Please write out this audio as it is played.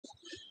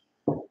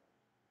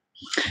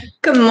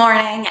Good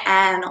morning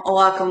and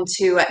welcome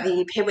to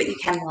the Pay What You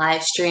Can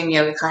live stream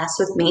yoga class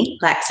with me,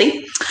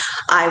 Lexi.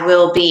 I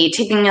will be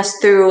taking us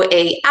through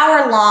an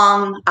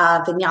hour-long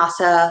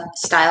Vinyasa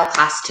style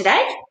class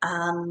today.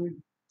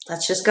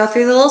 Let's just go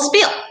through the little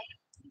spiel.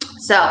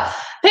 So,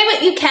 pay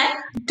what you can.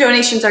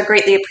 Donations are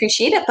greatly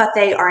appreciated, but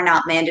they are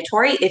not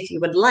mandatory. If you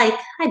would like,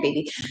 hi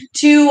baby,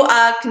 to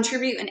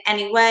contribute in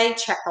any way,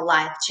 check the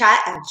live chat.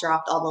 I've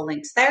dropped all the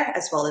links there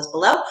as well as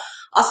below.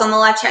 Also in the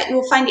live chat, you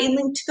will find a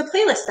link to the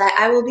playlist that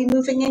I will be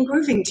moving and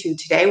grooving to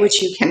today,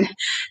 which you can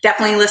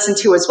definitely listen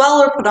to as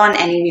well or put on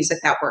any music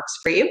that works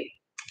for you.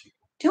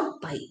 Don't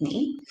bite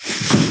me.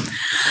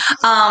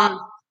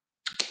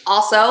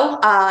 Also,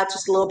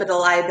 just a little bit of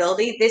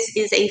liability. This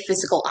is a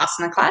physical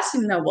asana class,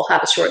 even though we'll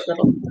have a short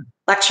little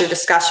lecture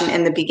discussion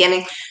in the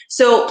beginning.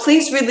 So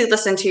please really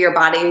listen to your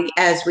body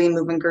as we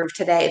move and groove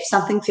today. If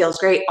something feels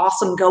great,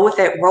 awesome, go with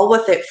it, roll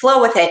with it,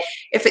 flow with it.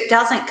 If it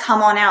doesn't,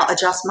 come on out,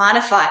 adjust,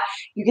 modify.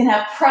 You can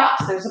have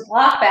props. There's a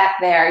block back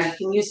there. You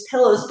can use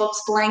pillows,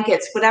 books,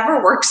 blankets,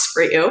 whatever works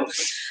for you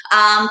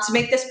to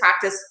make this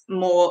practice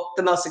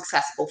the most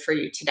accessible for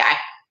you today.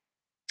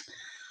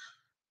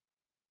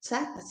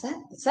 That's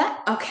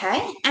that.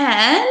 Okay,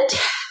 and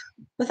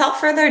without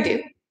further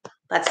ado,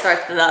 let's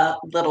start the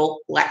little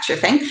lecture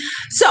thing.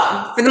 So,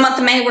 for the month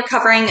of May, we're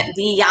covering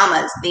the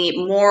Yamas,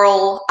 the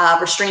moral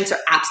restraints or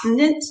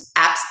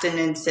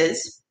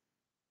abstinences.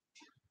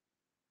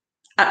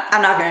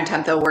 I'm not going to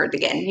attempt the word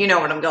again. You know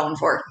what I'm going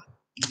for.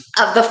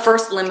 Of the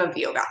first limb of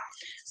yoga.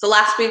 So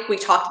last week we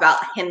talked about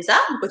ahimsa,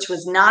 which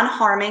was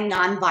non-harming,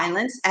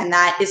 non-violence, and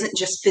that isn't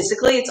just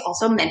physically, it's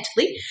also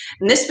mentally.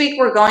 And this week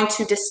we're going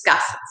to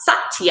discuss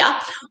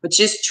Satya, which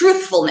is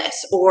truthfulness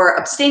or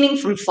abstaining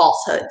from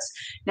falsehoods.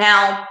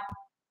 Now,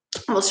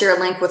 we'll share a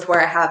link with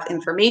where I have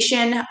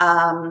information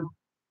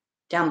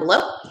down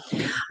below.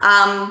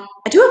 I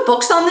do have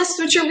books on this,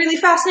 which are really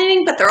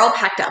fascinating, but they're all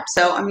packed up,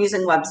 so I'm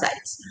using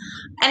websites.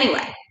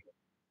 Anyway.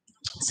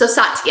 So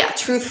Satya,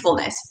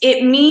 truthfulness,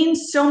 it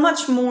means so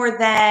much more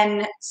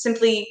than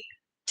simply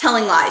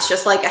telling lies,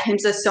 just like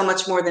ahimsa is so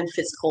much more than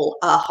physical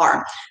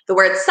harm. The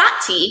word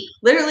sati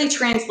literally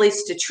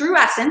translates to true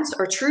essence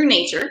or true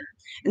nature.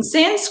 And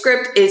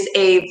Sanskrit is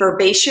a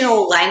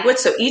verbational language,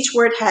 so each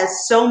word has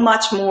so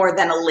much more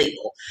than a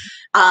label.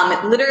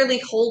 It literally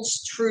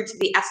holds true to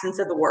the essence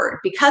of the word.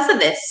 Because of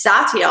this,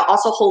 Satya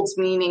also holds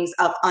meanings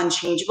of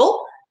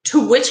unchangeable,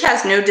 to which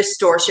has no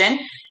distortion,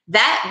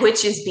 that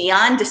which is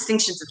beyond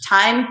distinctions of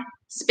time,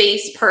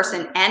 space,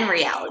 person, and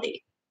reality.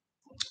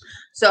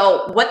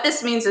 So what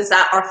this means is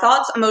that our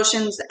thoughts,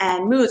 emotions,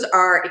 and moods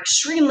are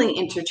extremely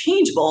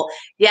interchangeable,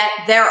 yet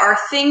there are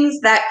things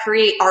that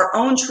create our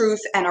own truth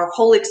and our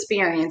whole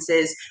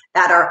experiences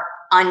that are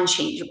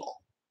unchangeable.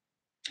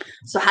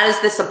 So how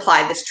does this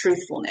apply, this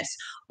truthfulness?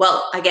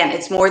 Well, again,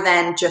 it's more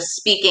than just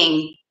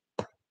speaking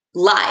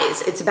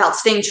lies. It's about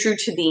staying true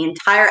to the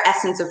entire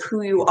essence of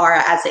who you are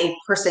as a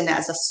person,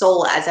 as a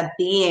soul, as a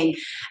being.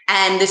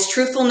 And this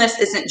truthfulness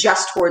isn't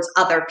just towards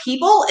other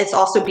people, it's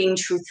also being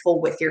truthful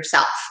with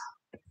yourself.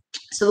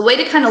 So the way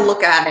to kind of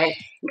look at it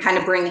and kind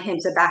of bring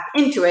ahimsa back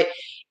into it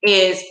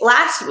is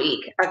last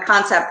week, a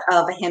concept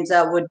of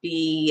ahimsa would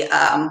be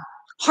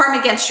harm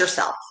against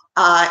yourself.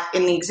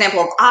 In the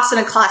example of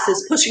asana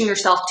classes, pushing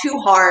yourself too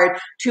hard,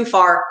 too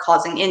far,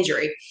 causing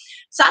injury.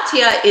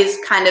 Satya is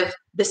kind of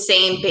the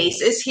same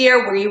basis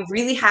here, where you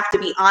really have to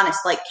be honest,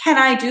 like, can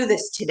I do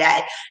this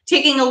today?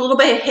 Taking a little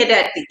bit of hit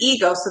at the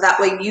ego so that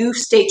way you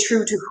stay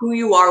true to who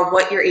you are,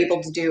 what you're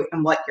able to do,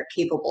 and what you're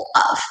capable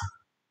of.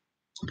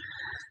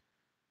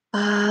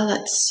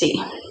 Let's see.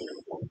 I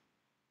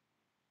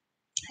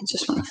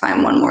just want to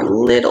find one more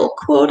little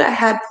quote I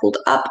had pulled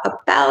up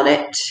about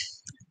it,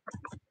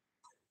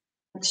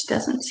 which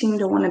doesn't seem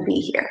to want to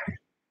be here.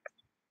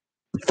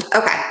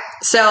 Okay,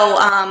 so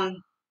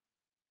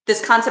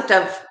this concept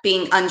of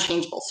being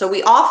unchangeable. So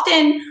we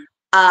often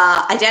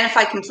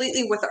identify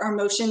completely with our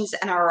emotions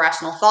and our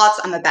irrational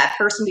thoughts. I'm a bad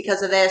person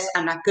because of this.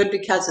 I'm not good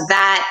because of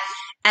that.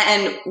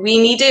 And we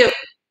need to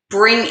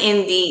bring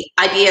in the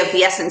idea of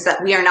the essence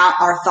that we are not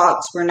our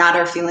thoughts. We're not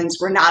our feelings.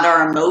 We're not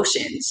our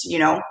emotions, you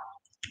know.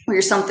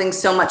 We're something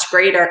so much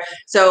greater.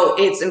 So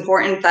it's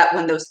important that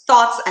when those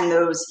thoughts and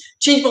those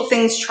changeable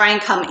things try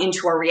and come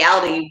into our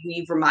reality,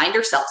 we remind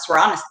ourselves, we're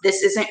honest,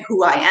 this isn't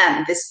who I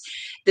am. This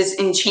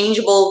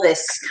unchangeable,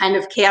 this kind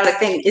of chaotic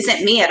thing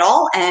isn't me at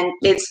all. And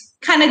it's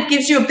kind of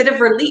gives you a bit of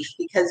relief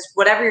because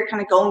whatever you're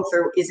kind of going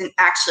through isn't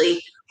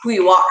actually who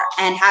you are.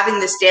 And having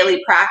this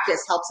daily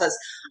practice helps us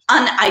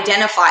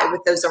unidentify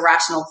with those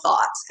irrational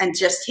thoughts and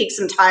just take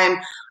some time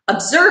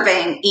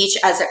observing each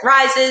as it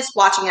rises,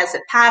 watching as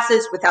it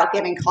passes without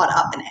getting caught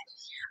up in it.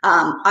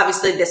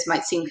 Obviously, this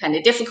might seem kind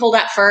of difficult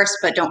at first,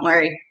 but don't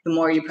worry, the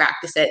more you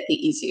practice it, the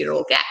easier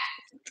it'll get.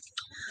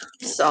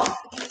 So,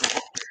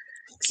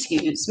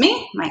 excuse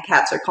me, my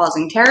cats are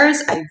causing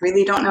terrors. I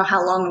really don't know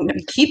how long I'm going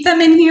to keep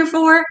them in here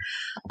for.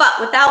 But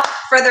without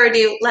further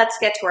ado, let's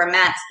get to our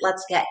mats.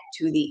 Let's get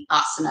to the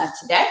asana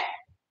today.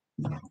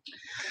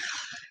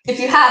 If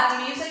you have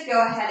the music,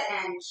 go ahead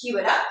and cue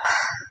it up.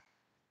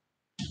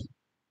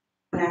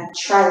 gonna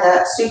try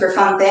the super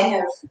fun thing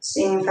of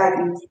seeing if I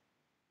can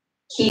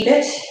keep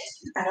it.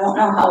 I don't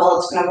know how well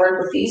it's gonna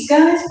work with these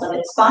guys, but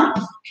it's fun.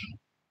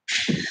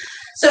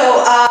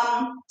 So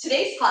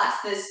today's class,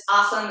 this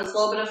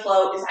little bit of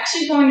flow, is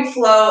actually going to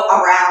flow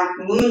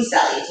around moon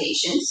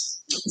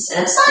salutations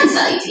instead of sun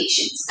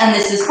salutations. And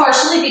this is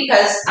partially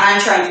because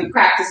I'm trying to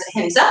practice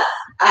ahimsa.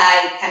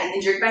 I kind of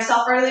injured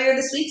myself earlier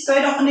this week, so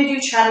I don't want to do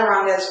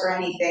chaturangas or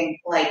anything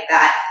like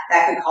that.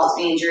 That could cause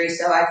me injury,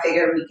 so I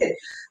figured we could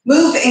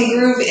move and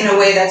groove in a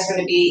way that's going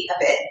to be a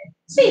bit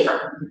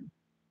safer.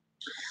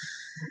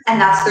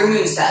 And that's through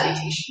moon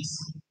salutations.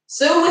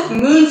 So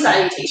with moon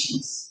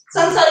salutations,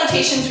 sun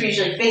salutations, we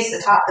usually face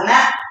the top of the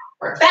mat,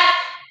 or back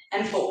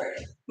and forward.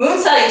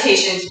 Moon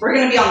salutations, we're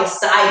going to be on the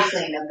side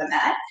plane of the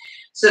mat.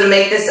 So to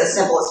make this as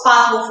simple as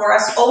possible for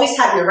us, always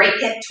have your right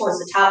hip towards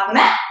the top of the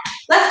mat,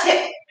 left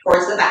hip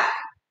towards the back.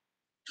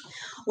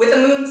 With a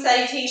moon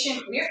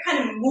salutation, we are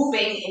kind of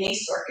moving in a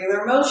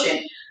circular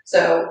motion.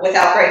 So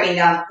without breaking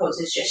down the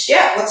poses just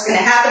yet, what's going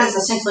to happen is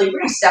essentially we're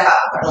going to step out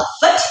with our left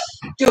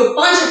foot, do a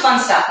bunch of fun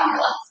stuff on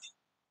our left,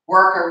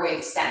 work our way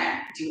to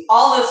center, do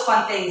all those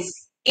fun things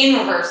in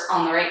reverse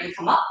on the right and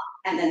come up,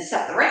 and then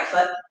step the right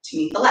foot to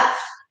meet the left.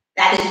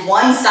 That is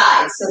one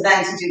side. So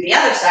then to do the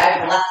other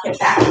side, the left hip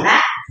back on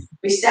that,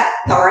 we step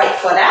the right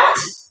foot out,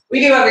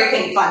 we do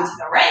everything fun to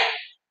the right,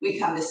 we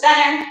come to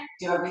center,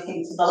 do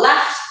everything to the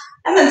left,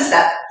 and then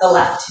step the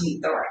left to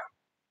meet the right.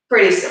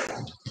 Pretty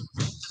simple.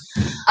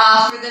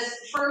 For this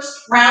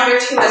first round or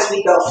two as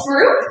we go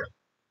through,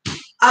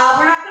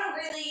 we're not going to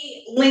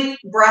really link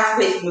breath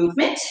with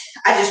movement.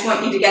 I just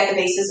want you to get the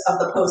basis of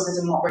the poses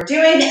and what we're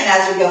doing, and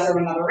as we go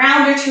through another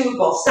round or two,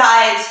 both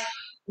sides,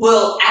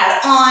 we'll add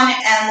on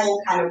and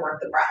we'll kind of work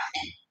the breath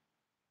in.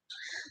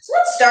 So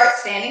let's start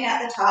standing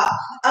at the top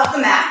of the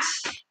mat,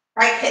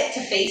 right hip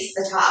to face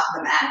the top of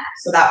the mat,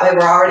 so that way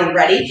we're already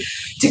ready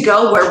to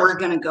go where we're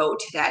going to go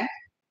today.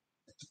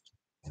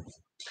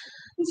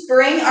 Let's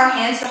bring our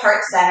hands to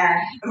heart center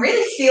and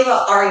really feel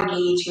our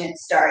engagement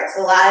start.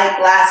 So like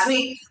last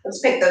week, let's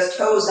pick those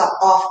toes up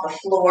off the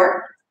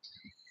floor.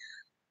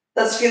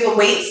 Let's feel the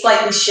weight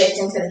slightly shift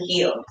into the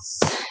heels.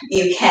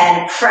 You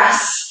can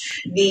press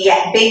the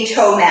big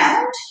toe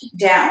mound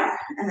down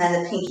and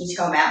then the pinky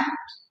toe mound.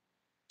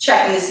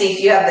 Checking to see if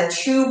you have the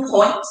 2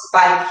 points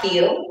by the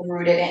heel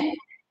rooted in.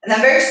 And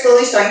then very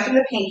slowly starting from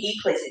the pinky,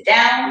 place it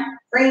down,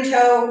 ring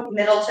toe,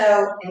 middle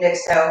toe,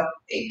 index toe,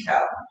 big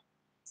toe.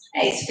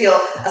 Nice. Feel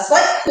a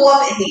slight pull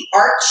up in the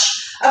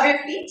arch of your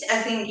feet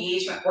as the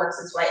engagement works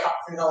its way up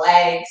through the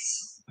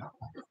legs.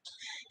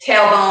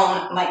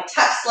 Tailbone might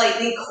tuck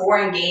slightly, core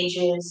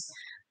engages,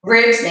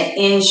 ribs knit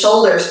in,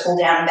 shoulders pull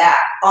down and back,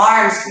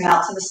 arms come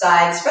out to the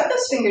side, spread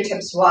those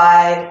fingertips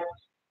wide.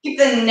 Keep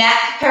the neck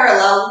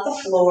parallel with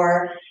the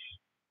floor.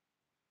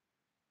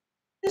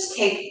 Just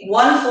take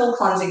one full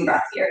cleansing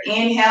breath here.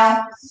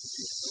 Inhale.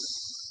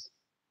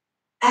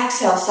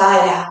 Exhale,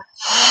 side out.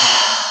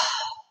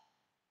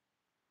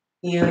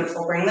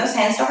 Beautiful. Bring those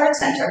hands to heart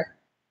center.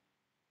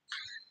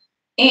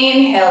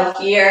 Inhale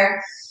here.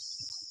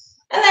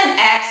 And then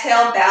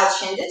exhale, bow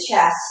chin to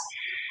chest.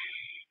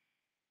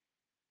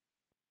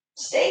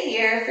 Stay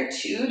here for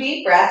 2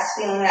 deep breaths,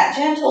 feeling that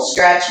gentle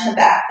stretch in the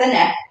back of the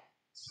neck.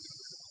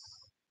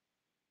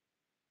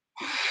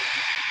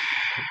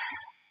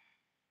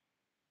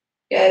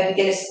 Good.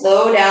 Begin to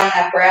slow down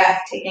that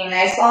breath, taking a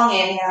nice long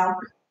inhale.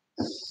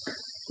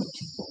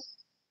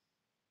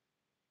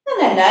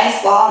 And a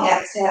nice long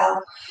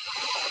exhale.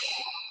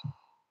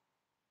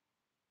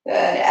 Good.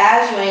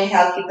 As you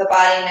inhale, keep the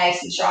body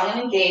nice and strong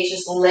and engaged.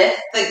 Just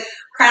lift the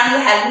crown of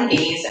the head and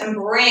gaze and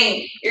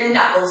bring your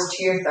knuckles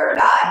to your third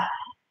eye.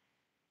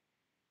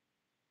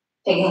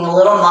 Taking a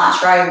little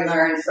mantra I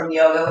learned from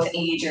yoga with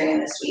Adrian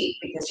this week,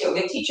 because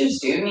yoga teachers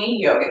do need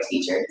yoga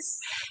teachers.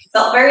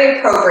 Felt very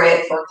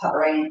appropriate for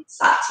covering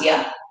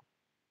Satya.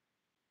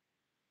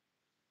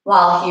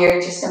 While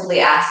here, just simply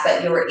ask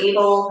that you are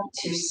able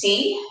to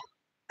see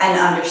and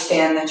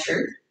understand the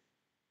truth.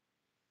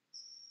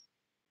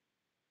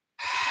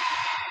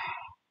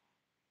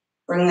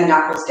 Bring the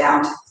knuckles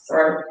down to the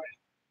throat.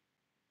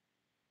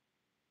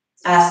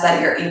 Ask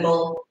that you're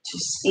able to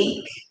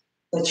speak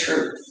the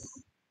truth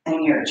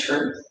and your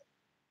truth.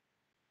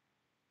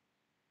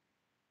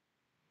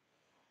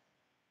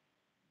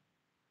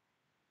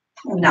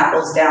 And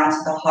knuckles down to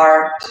the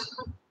heart.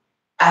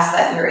 Ask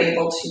that you're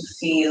able to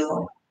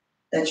feel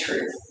the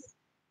truth.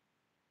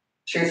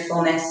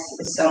 Truthfulness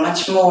is so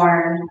much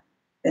more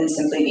than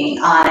simply being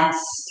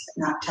honest,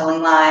 not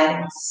telling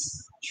lies.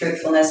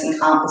 Truthfulness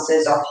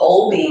encompasses our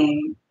whole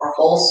being, our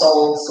whole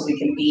soul, so we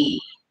can be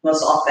the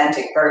most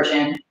authentic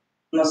version,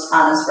 the most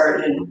honest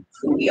version of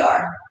who we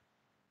are.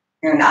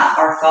 We're not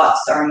our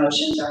thoughts, our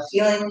emotions, our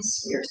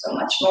feelings. We are so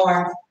much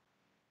more.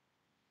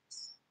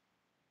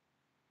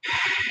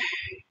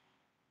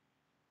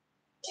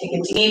 Take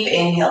a deep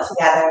inhale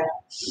together.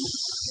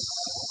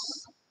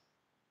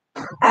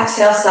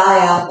 Exhale,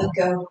 sigh out, let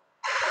go.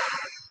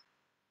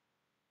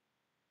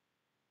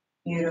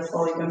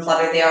 Beautiful. You can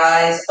flutter the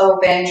eyes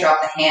open, drop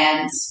the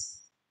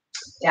hands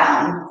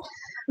down.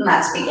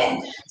 Let's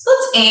begin. So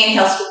let's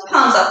inhale, scoop the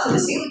palms up to the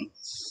ceiling.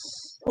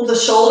 Pull the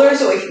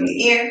shoulders away from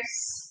the ears.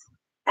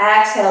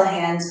 Exhale,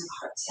 hands,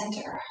 heart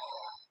center.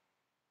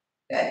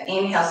 Good.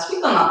 Inhale,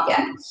 sweep them up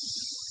again.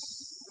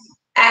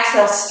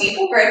 Exhale,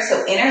 steeple grip,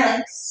 so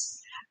interlinks.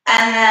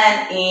 And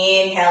then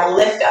inhale,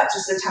 lift up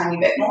just a tiny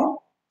bit more.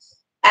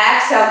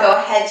 Exhale, go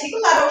ahead, take a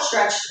lateral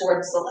stretch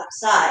towards the left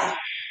side.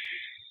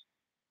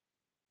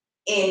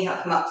 Inhale,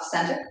 come up to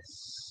center.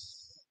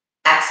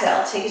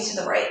 Exhale, take it to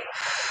the right.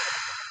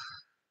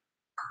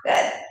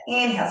 Good.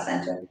 Inhale,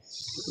 center.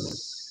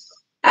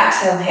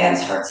 Exhale,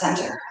 hands, heart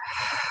center.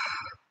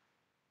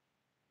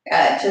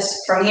 Good.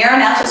 Just from here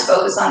on out, just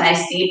focus on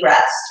nice deep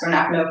breaths. We're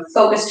not going to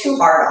focus too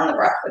hard on the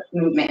breath with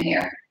movement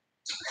here.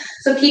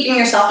 So keeping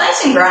yourself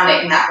nice and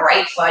grounded in that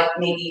right foot,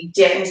 maybe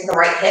dip into the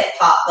right hip,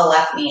 pop the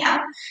left knee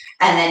out,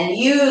 and then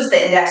use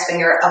the index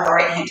finger of the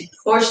right hand to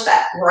push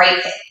that right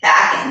hip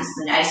back into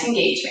the nice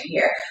engagement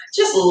here.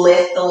 Just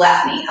lift the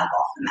left knee up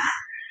off the mat.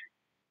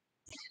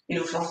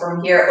 Beautiful.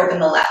 From here, open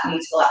the left knee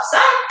to the left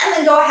side, and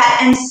then go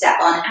ahead and step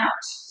on out.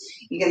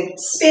 You can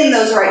spin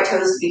those right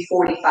toes to be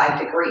 45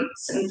 degrees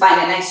and find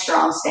a nice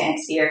strong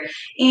stance here.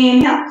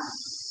 Inhale.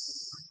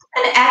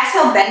 And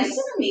exhale, bend to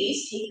the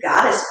knees, take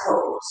goddess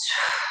pose.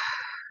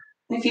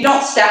 If you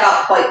don't step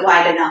out quite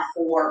wide enough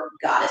for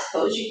goddess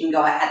pose, you can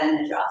go ahead and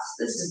adjust.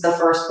 This is the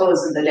first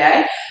pose of the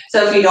day.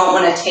 So if you don't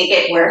want to take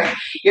it where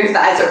your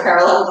thighs are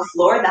parallel with the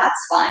floor,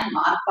 that's fine.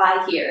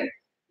 Modify here.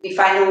 You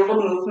find a little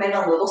movement, a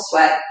little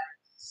sweat.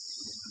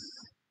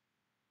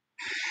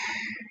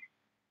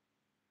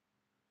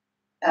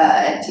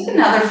 Take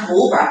another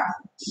full breath.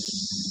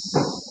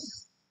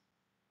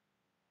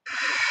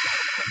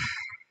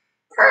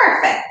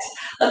 Perfect.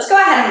 Let's go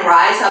ahead and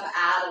rise up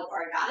out of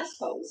our goddess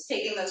pose,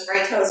 taking those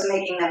right toes and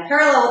making them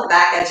parallel with the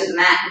back edge of the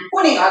mat and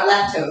pointing our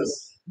left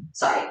toes,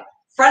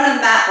 front of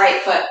the mat,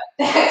 right foot,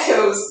 back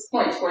toes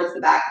point towards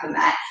the back of the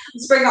mat.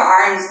 Let's bring our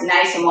arms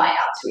nice and wide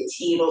out to a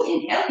T. We'll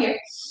inhale here.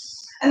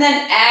 And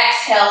then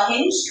exhale,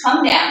 hinge,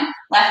 come down,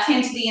 left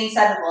hand to the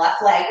inside of the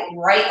left leg,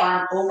 right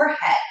arm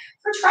overhead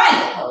for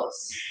triangle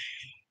pose.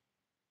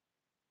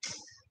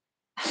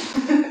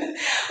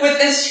 With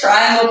this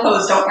triangle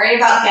pose, don't worry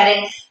about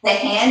getting the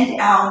hand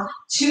down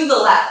to the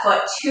left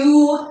foot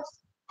too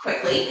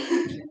quickly.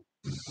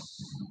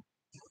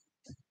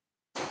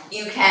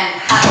 You can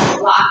have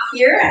a lock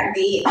here and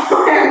the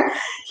arm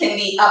can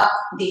be up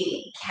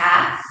the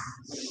calf.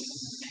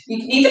 You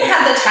can even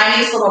have the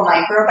tiniest little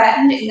micro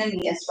bend in the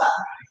knee as well.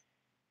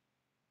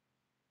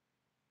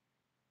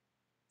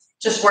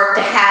 Just work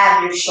to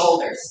have your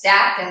shoulders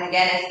stacked. And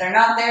again, if they're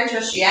not there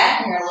just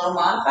yet and you're a little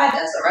modified,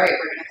 that's all right.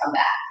 We're going to come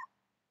back.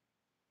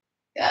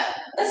 Good.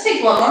 Let's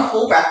take one more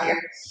full breath here.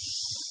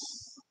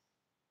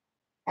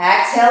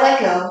 Exhale, let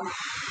go.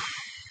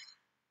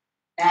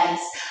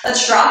 Nice.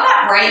 Let's drop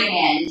that right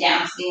hand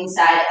down to the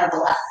inside of the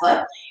left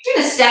foot. You're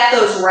going to step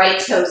those right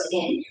toes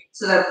in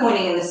so they're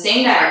pointing in the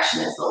same direction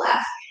as the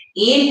left.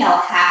 Inhale,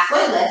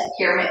 halfway lift,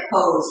 pyramid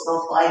pose.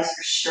 Both legs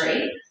are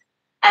straight.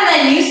 And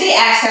then use the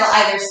exhale,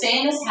 either stay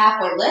in this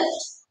halfway lift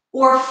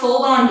or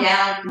fold on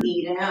down,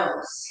 knee to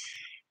nose.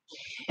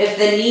 If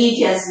the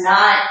knee does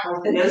not, or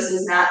if the nose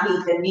does not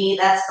meet the knee,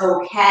 that's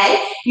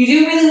okay. You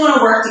do really want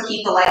to work to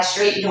keep the legs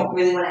straight. You don't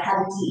really want to have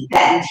a deep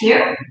bend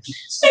here.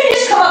 So maybe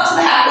just come up to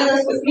the halfway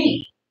lift with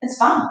me. It's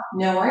fine.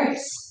 No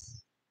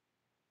worries.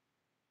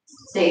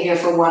 Stay here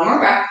for one more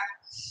breath.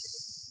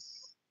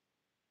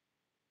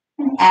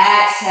 And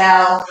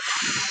exhale.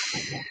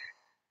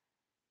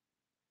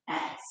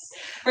 Nice.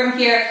 From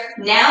here,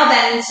 now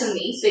bend into the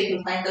knee so you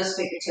can plant those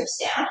fingertips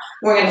down.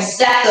 We're going to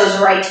step those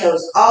right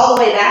toes all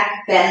the way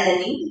back, bend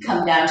the knee,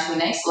 come down to a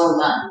nice low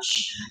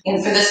lunge.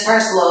 And for this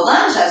first low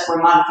lunge, as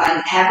we're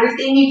modifying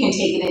everything, you can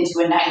take it into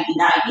a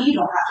 90-90. You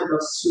don't have to go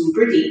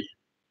super deep.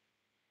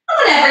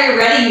 And whenever you're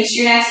ready, use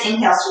your next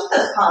inhale. Sweep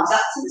those palms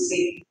up to the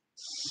ceiling.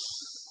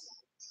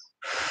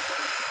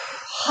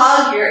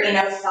 Hug your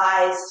inner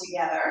thighs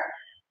together.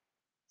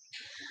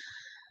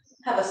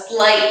 Have a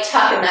slight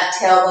tuck in that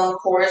tailbone,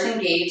 core is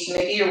engaged.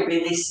 Maybe you're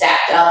really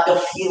stacked up. You'll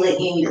feel it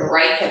in your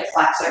right hip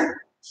flexor.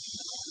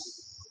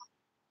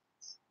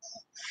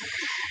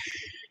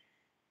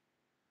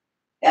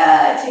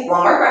 Take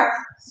one more breath.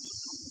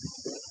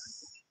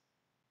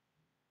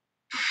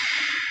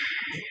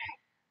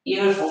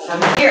 Beautiful.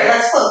 From here,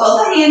 let's put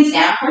both the hands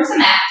down towards the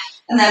mat,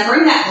 and then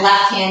bring that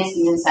left hand to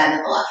the inside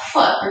of the left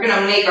foot. We're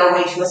going to make our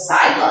way to a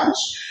side lunge.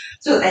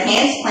 So with the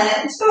hands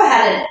planted, let's go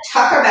ahead and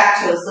tuck our back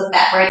toes, lift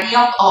that right knee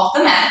up off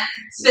the mat,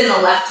 spin the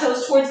left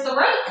toes towards the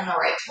right and the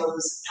right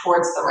toes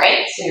towards the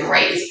right. So your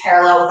right is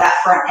parallel with that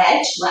front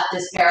edge, left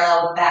is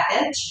parallel with the back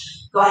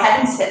edge. Go ahead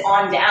and sit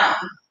on down.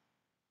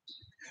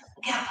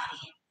 Yeah,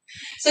 buddy.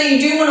 So you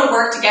do want to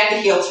work to get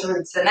the heel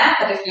towards the mat,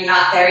 but if you're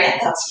not there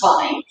yet, that's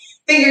fine.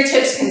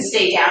 Fingertips can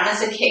stay down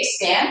as a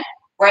kickstand.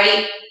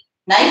 Right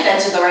knife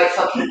edge of the right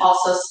foot can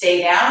also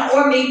stay down,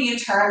 or maybe you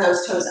turn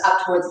those toes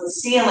up towards the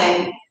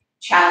ceiling.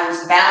 Challenge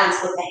the balance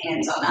with the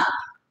hands on up.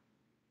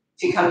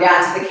 If you come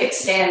down to the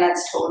kickstand,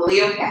 that's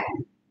totally okay.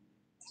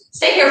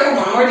 Stay here for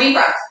one more deep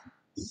breath.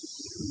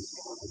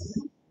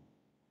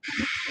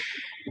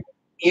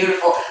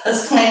 Beautiful.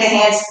 Let's plant the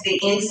hands to the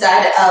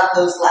inside of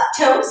those left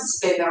toes.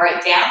 Spin the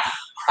right down.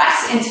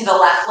 Press into the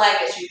left leg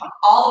as you come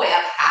all the way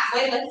up,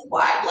 halfway lift,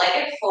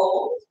 wide-legged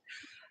fold.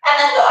 And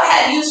then go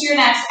ahead, use your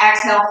next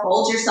exhale,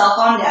 fold yourself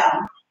on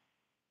down.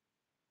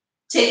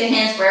 Take the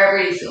hands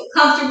wherever you feel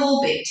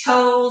comfortable, big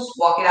toes,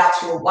 walk it out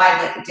to a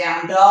wide-legged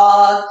down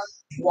dog,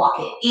 walk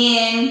it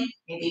in,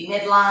 maybe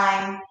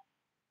midline.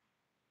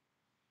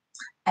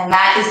 And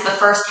that is the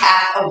first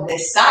half of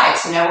this side.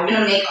 So now we're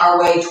going to make our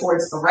way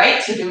towards the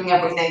right, so doing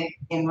everything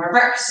in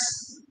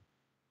reverse.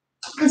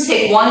 Let's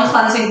take one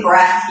cleansing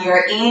breath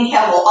here.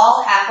 Inhale, we'll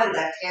all halfway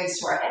lift, hands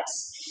to our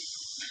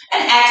hips.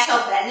 And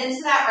exhale, bend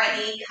into that right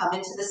knee, come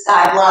into the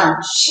side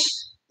lunge.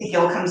 The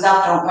heel comes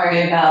up, don't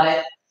worry about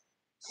it.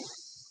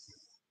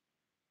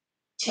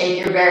 Take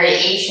your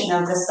variation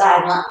of the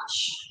side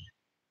lunge.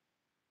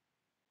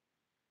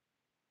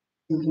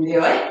 You can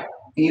do it.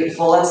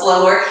 Beautiful. Let's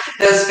lower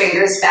those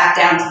fingers back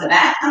down to the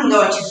mat. I'm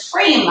going to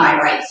frame my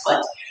right foot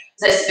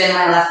as I spin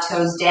my left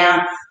toes down.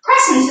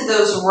 Press into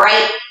those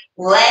right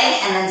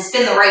leg and then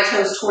spin the right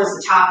toes towards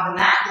the top of the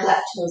mat.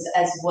 Left toes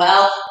as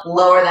well.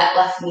 Lower that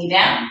left knee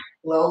down.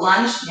 Low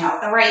lunge. Now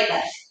with the right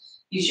leg.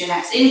 Use your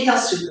next inhale.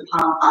 Sweep the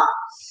palm up.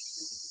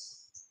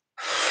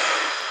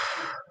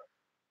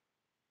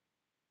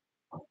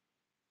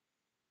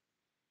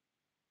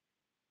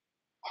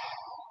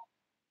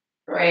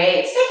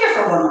 Great. Stay here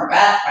for one more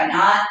breath. Why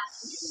not?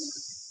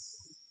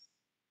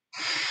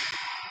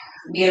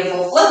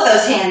 Beautiful. Flip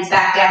those hands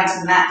back down to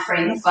the mat,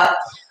 frame the foot.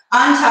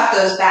 Untuck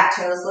those back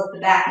toes, lift the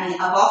back knee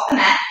up off the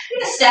mat.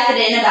 You're going to step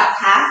it in about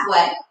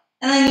halfway.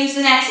 And then use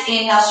the next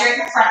inhale,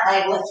 straighten the front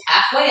leg, lift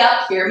halfway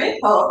up, pyramid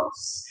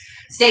pose.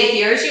 Stay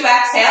here as you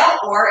exhale,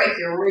 or if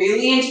you're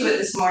really into it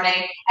this morning,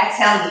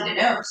 exhale knee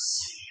to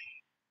nose.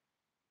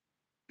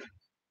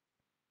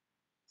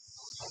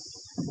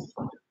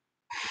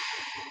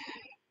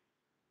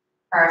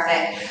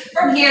 Perfect.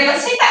 From here,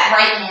 let's take that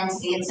right hand to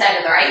the inside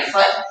of the right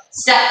foot.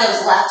 Step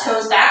those left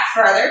toes back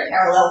further,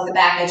 parallel with the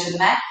back edge of the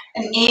mat.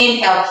 And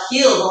inhale,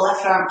 heel the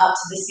left arm up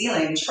to the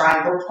ceiling,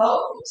 triangle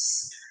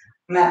pose.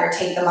 Remember,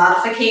 take the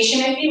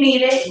modification if you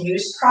need it.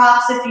 Use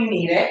props if you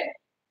need it.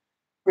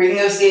 Bring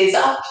those gaze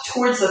up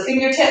towards the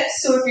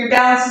fingertips. So if your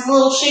balance is a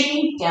little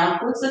shaky, down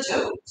towards the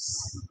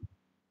toes.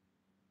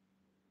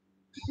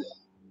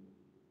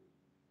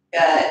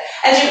 Good.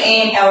 As you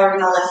inhale, we're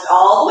going to lift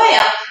all the way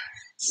up.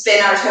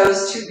 Spin our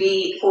toes to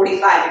be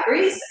 45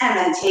 degrees and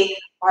then take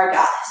our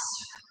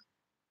goddess.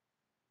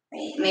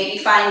 Maybe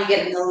find you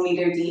get a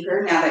millimeter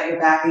deeper now that you're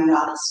back in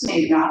goddess.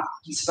 Maybe not.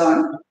 It's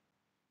fun.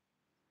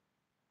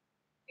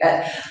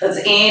 Good. Let's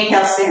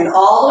inhale, stand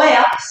all the way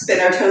up. Spin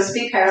our toes to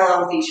be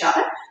parallel with each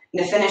other.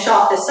 And to finish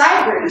off this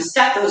side, we're going to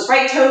step those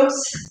right toes,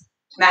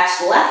 match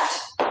the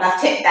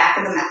left hip back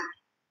of the mat.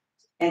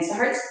 And so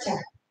heart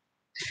center.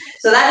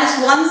 So that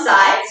is one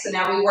side. So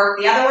now we work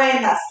the other way,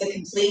 and that's the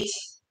complete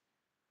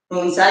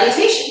moon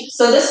salutation.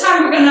 So this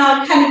time we're going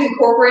to kind of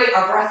incorporate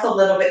our breath a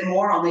little bit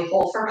more, only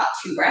hold for about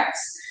 2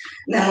 breaths.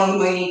 And then when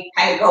we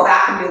kind of go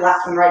back and do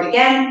left and right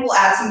again, we'll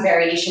add some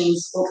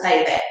variations. We'll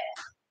play a bit.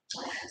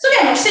 So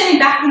again, we're standing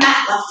back on the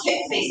mat, left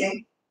hip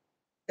facing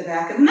the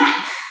back of the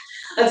mat.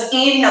 Let's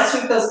inhale,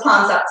 sweep those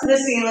palms up to the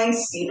ceiling,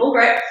 steeple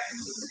grip.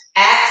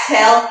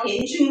 Exhale,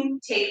 hinge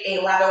and take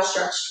a lateral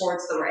stretch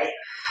towards the right.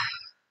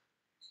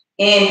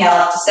 Inhale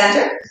up to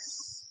center.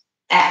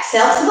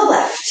 Exhale to the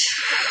left.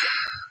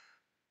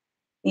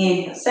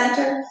 Inhale,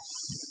 center.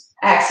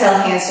 Exhale,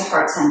 hands to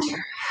heart center.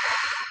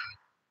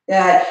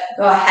 Good.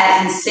 Go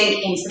ahead and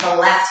sink into the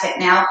left hip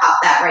now. Pop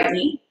that right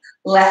knee.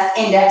 Left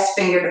index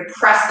finger to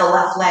press the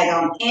left leg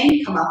on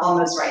in. Come up on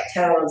those right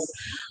toes.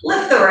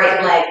 Lift the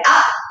right leg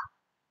up.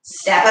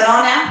 Step it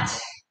on out.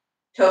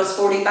 Toes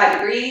 45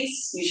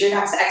 degrees. Use your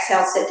next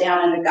exhale. Sit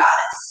down in the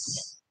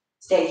goddess.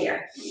 Stay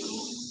here.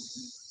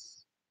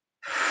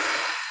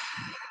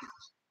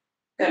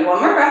 Good. One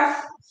more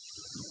breath.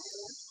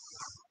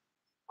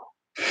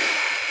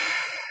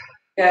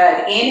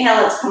 Good.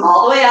 Inhale, let's come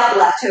all the way up.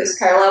 Left toes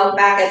parallel with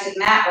back edge of the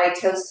mat. Right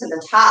toes to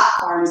the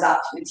top. Arms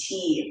up to a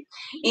T.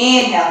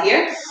 Inhale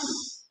here.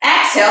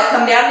 Exhale,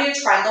 come down to your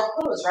triangle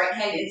pose. Right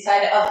hand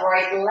inside of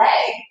right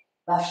leg.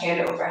 Left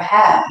hand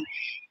overhead.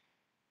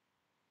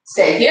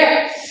 Stay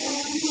here.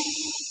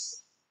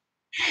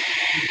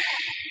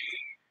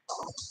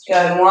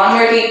 Good. One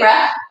more deep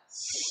breath.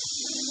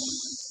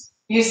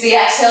 Use the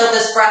exhale of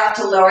this breath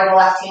to lower the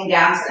left hand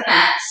down to the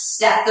mat.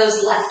 Step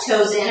those left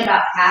toes in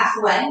about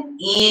halfway.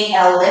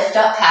 Inhale, lift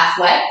up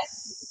halfway.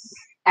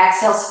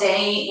 Exhale,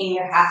 stay in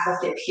your half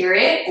lifted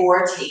period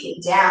or take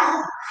it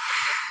down.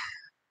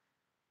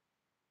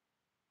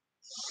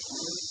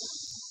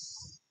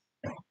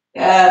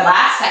 Good.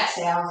 Last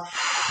exhale.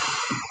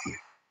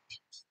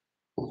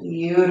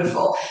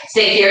 Beautiful.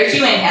 Stay here as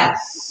you inhale.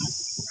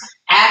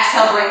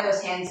 Exhale, bring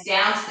those hands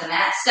down to the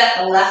mat. Step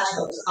the left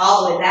toes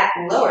all the way back.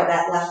 Lower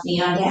that left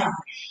knee on down.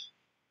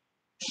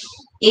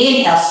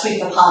 Inhale,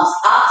 sweep the palms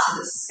up to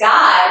the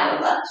sky.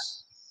 Lunge.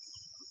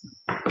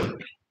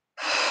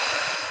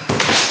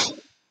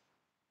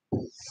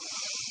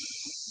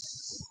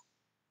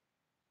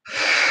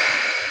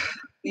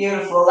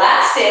 Beautiful.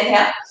 Last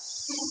inhale.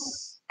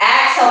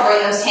 Exhale,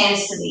 bring those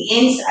hands to the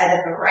inside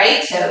of the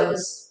right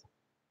toes.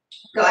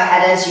 Go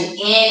ahead as you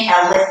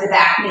inhale, lift the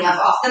back knee up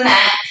off the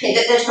mat,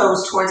 pivot the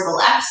toes towards the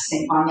left,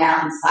 sink on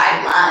down,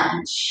 side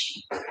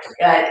lunge.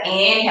 Good.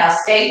 Inhale,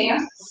 stay here.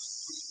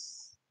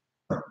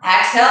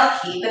 Exhale,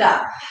 keep it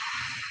up.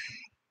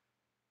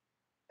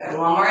 Good.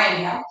 One more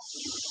inhale.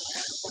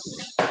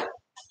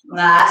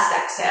 Last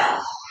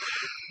exhale.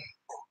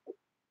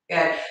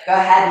 Good. Go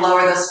ahead,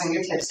 lower those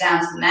fingertips down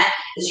to the mat.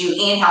 As you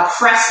inhale,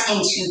 press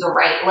into the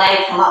right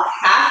leg, come up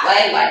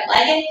halfway,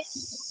 wide-legged.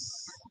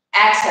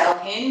 Exhale,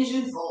 hinge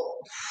and fold.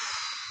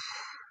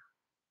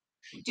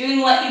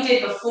 Doing what you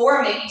did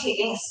before, maybe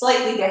taking a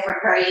slightly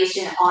different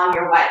variation on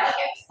your wide-legged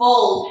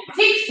fold.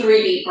 Take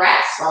 3 deep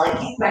breaths while I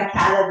kick my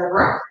cat out of the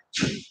room.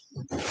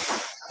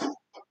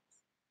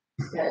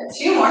 Good.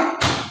 2 more.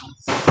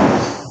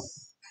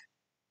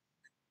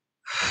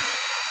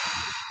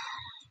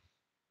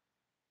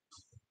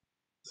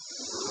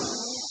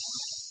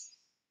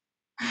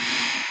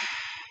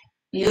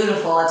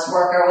 Beautiful. Let's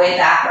work our way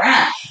back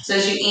around. So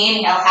as you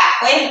inhale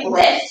halfway,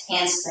 lift,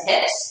 hands to the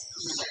hips.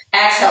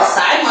 Exhale,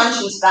 side lunge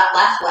into that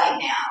left leg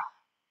now.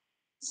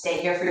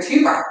 Stay here for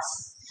 2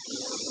 breaths.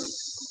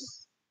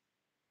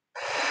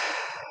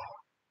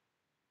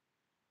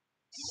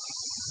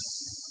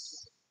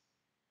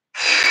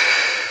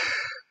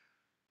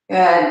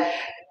 Good.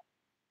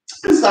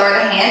 Let's lower the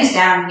hands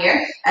down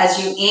here.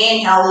 As you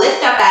inhale,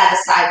 lift up out of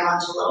the side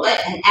lunge a little bit,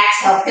 and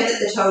exhale, pivot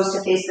the toes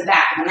to face the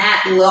back of the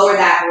mat. Lower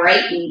that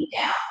right knee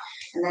down.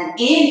 And then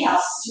inhale,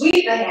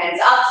 sweep the hands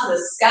up to the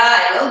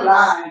sky, low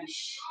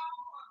lunge.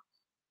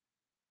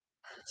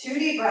 2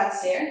 deep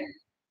breaths here.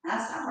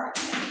 That's not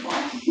working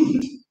anymore.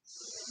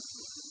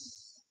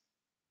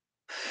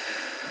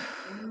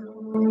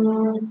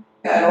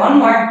 Good, 1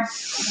 more.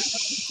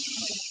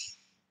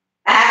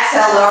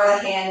 Exhale, lower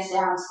the hands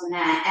down to the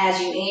mat. As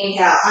you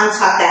inhale,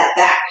 untuck that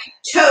back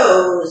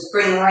toes.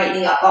 Bring the right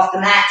knee up off the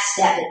mat,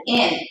 step it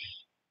in.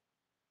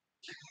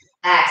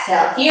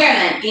 Exhale here, and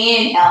then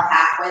inhale,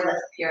 halfway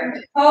lift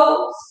pyramid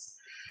pose.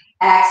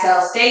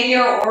 Exhale, stay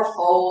here or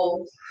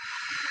fold.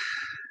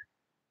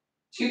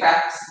 2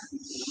 breaths.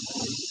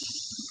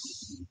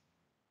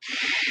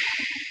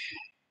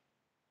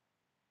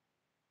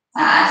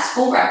 Nice,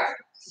 full breath.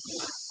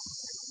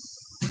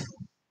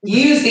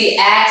 Use the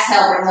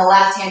exhale, bring the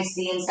left hand to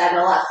the inside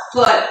of the left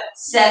foot.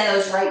 Send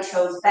those right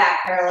toes back,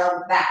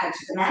 parallel back into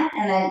the mat.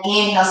 And then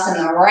inhale, send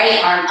the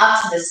right arm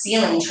up to the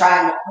ceiling,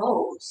 triangle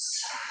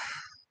pose.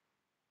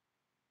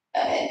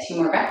 Good, 2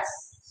 more breaths.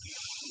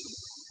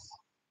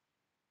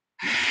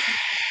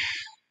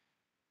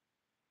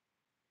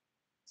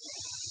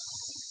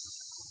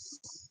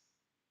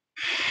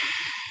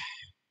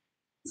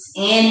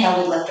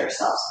 Inhale, we lift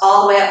ourselves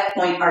all the way up,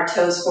 point our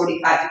toes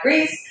 45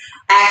 degrees.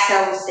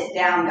 Exhale, we sit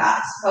down,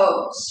 goddess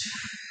pose.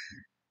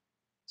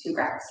 2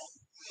 breaths.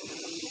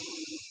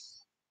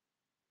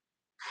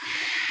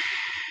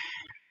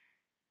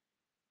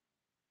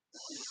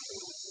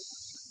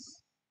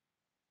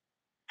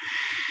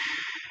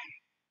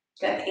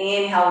 Good.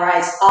 Inhale,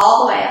 rise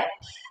all the way up.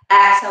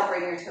 Exhale,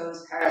 bring your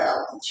toes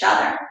parallel with each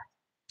other.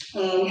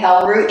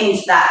 Inhale, root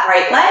into that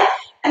right leg.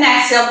 And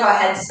exhale, go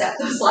ahead and step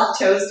those left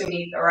toes to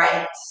meet the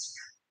right.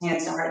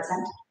 Hands to heart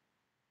center.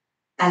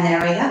 And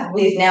there we go.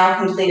 We've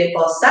now completed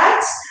both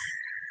sides.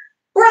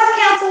 Breath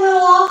count's a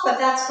little off, but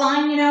that's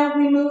fine. You know,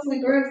 we move,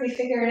 we groove, we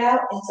figure it out.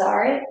 It's all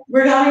right.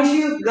 We're going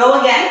to go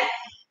again.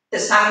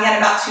 This time again,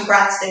 about 2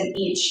 breaths in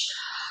each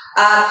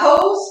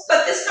pose.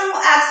 But this time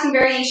we'll add some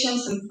variation,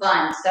 some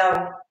fun.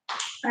 So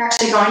we're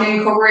actually going to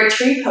incorporate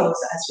tree pose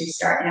as we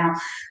start now.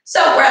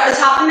 So we're at the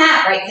top of the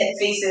mat, right hip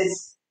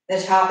faces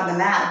the top of the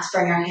mat. Let's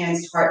bring our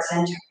hands to heart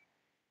center.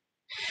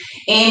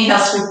 Inhale,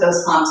 sweep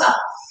those palms up.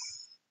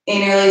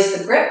 Inhale, release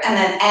the grip, and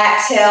then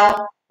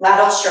exhale,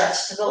 lateral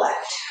stretch to the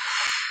left.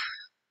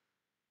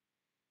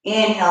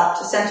 Inhale up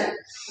to center.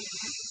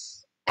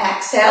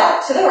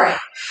 Exhale to the right.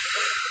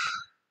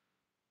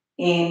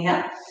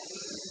 Inhale.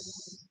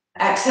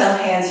 Exhale,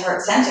 hands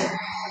heart center.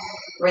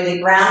 Really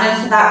ground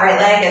into that right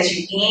leg as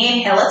you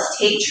inhale. Let's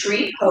take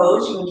tree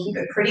pose. You can keep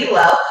it pretty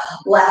low.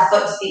 Left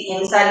foot to the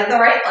inside of the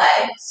right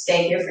leg.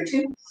 Stay here for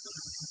 2.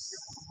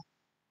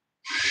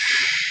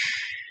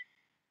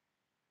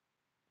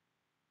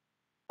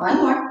 1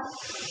 more.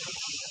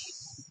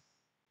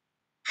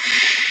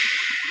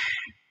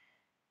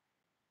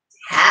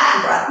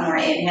 Half a breath more.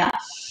 Inhale.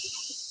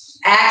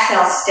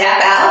 Exhale,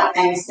 step out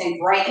and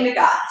sink right into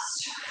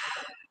goddess.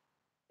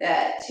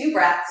 Good. 2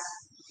 breaths.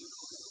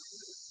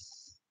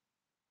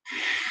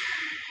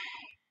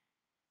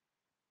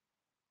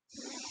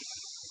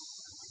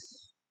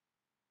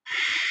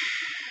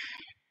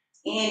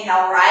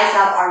 Inhale, rise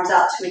up, arms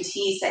up to a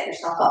T, set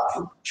yourself up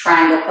for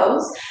triangle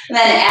pose. And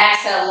then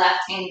exhale, left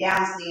hand down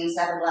to the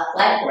inside of the left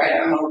leg, right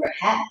arm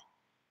overhead.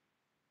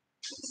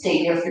 Stay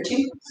here for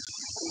 2.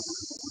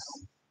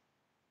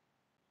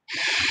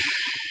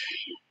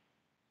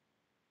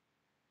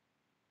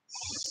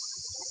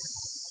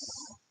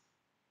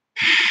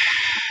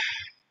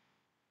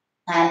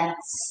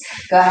 Nice.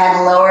 Go ahead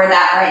and lower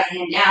that right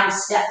hand down.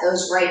 Step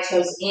those right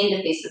toes in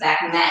to face the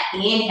back of the mat.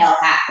 Inhale,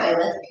 halfway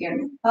lift,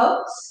 pyramid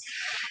pose.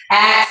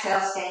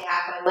 Exhale, stay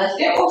halfway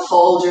lifted, or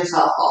fold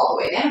yourself all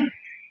the way down.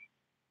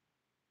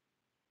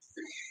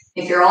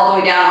 If you're all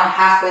the way down or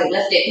halfway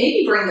lifted,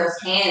 maybe bring those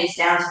hands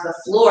down to the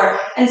floor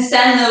and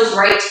send those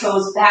right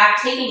toes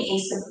back, taking a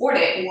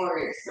supported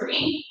warrior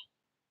three.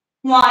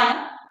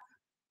 One.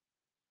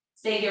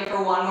 Stay here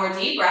for one more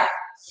deep breath.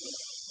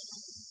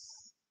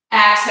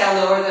 Exhale,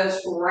 lower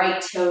those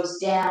right toes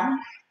down.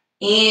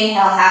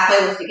 Inhale,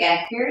 halfway lift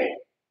again, period.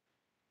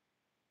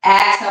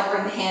 Exhale,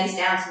 bring the hands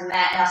down to the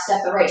mat. Now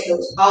step the right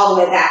toes all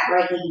the way back,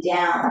 right knee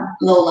down.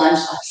 Low lunge,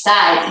 left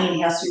side.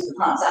 Inhale, sweep the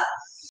palms up.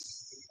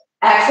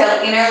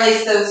 Exhale,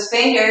 interlace those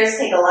fingers.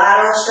 Take a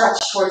lateral stretch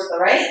towards the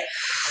right.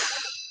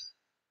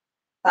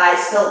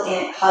 Thighs still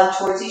in, hug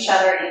towards each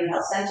other.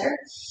 Inhale, center.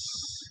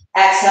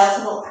 Exhale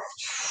to the left.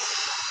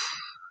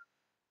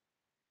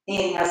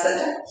 Inhale,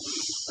 center.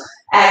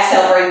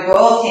 Exhale, bring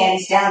both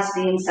hands down to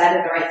the inside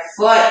of the right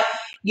foot.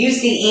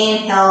 Use the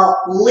inhale,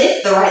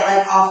 lift the right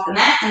leg off the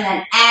mat, and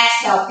then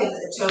exhale, pivot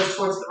the toes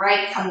towards the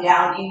right, come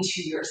down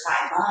into your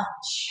side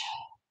lunge.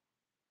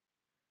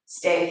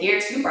 Stay here,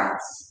 2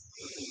 breaths.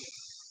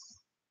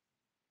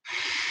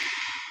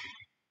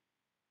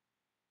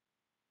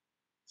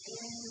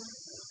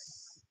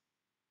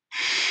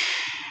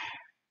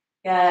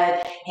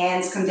 Good.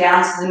 Hands come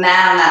down to the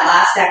mat on that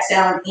last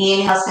exhale. And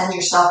inhale, send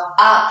yourself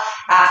up.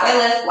 Halfway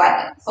lift,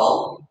 wide leg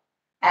fold.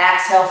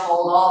 Exhale,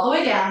 fold all the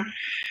way down.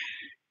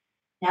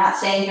 Not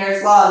staying here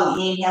as long.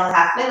 Inhale,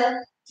 halfway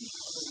lift.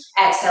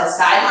 Exhale,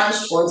 side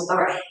lunge towards the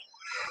right.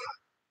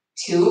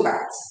 2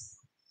 breaths.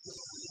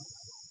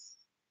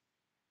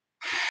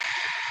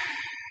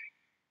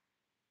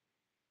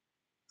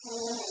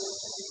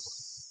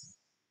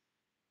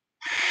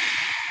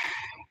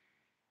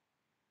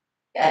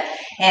 Good.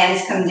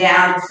 Hands come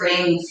down to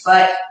frame the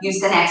foot. Use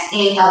the next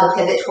inhale to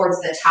pivot towards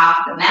the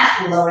top of the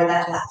mat. Lower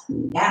that left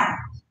knee down.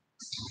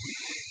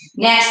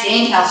 Next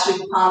inhale, sweep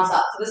the palms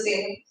up to the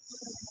ceiling.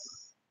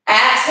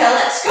 Exhale,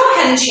 let's go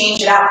ahead and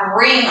change it out.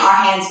 Bring our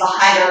hands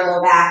behind our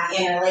low back,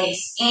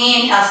 interlace.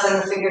 Inhale,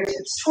 send the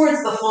fingertips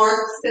towards the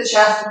floor, the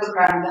chest with the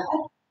crown of the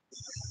head.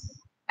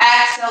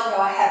 Exhale,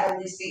 go ahead,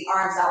 release the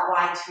arms out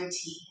wide to a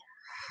T.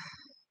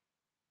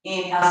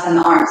 Inhale, send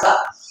the arms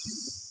up.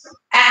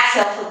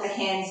 Exhale, put the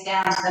hands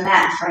down to the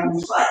mat and frame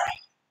the foot.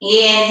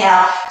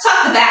 Inhale,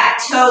 tuck the back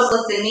toes,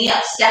 lift the knee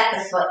up, step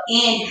the foot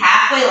in,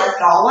 halfway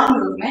lift, all one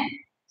movement.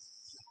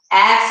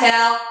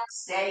 Exhale,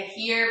 stay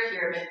here,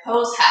 pyramid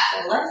pose,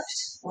 halfway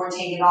lift, or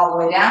take it all the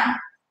way down,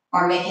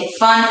 or make it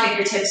fun,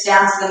 fingertips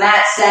down to the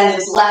mat, send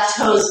those left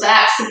toes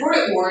back, support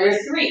it, warrior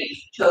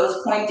three,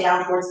 toes point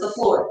down towards the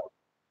floor.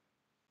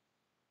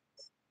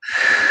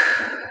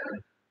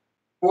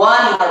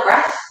 One more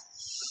breath.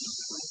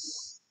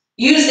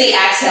 Use the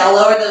exhale,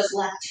 lower those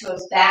left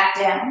toes back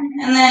down,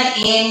 and then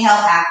inhale,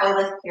 halfway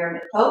lift,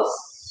 pyramid pose.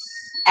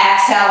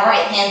 Exhale,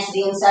 right hand to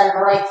the inside of the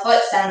right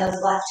foot, send those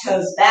left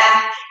toes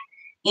back.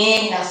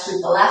 Inhale,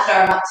 sweep the left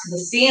arm up to the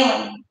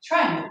ceiling,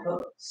 triangle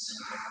pose.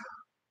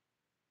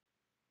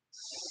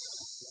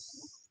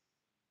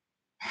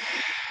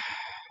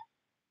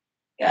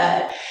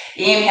 Good.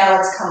 Inhale,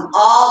 let's come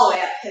all the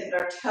way up, pivot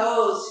our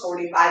toes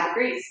 45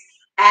 degrees.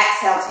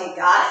 Exhale, take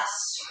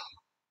goddess.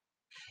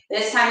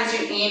 This time as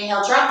you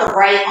inhale, drop the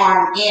right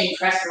arm in,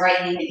 press the right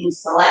hand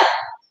against the left.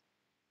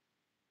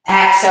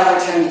 Exhale,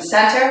 return to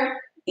center.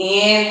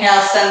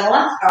 Inhale, send the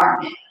left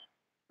arm in,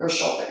 or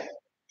shoulder.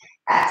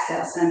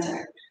 Exhale,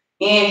 center.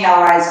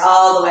 Inhale, rise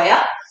all the way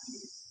up.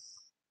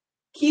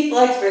 Keep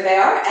legs where they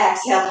are.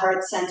 Exhale,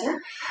 heart center.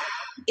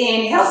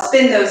 Inhale,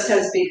 spin those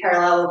toes, be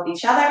parallel with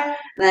each other. And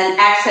then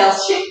exhale,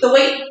 shift the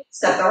weight.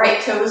 Step the right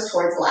toes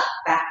towards the left.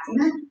 Back to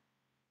that.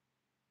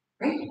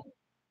 Great.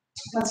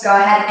 Let's go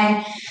ahead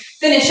and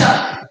finish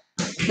up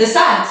the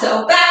side.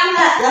 So back from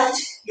that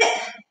left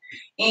hip.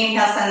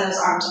 Inhale, send those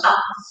arms up.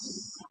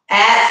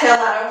 Exhale,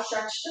 lateral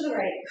stretch to the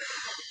right.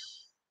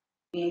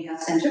 Inhale,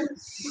 center.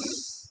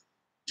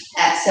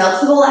 Exhale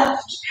to the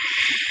left.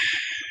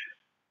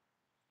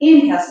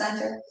 Inhale,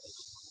 center.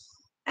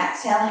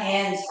 Exhale,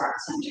 hands front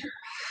center.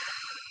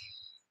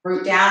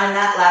 Root down in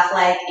that left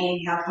leg.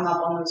 Inhale, come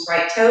up on those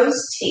right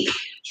toes. Take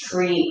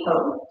tree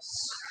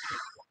pose.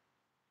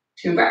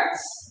 2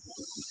 breaths.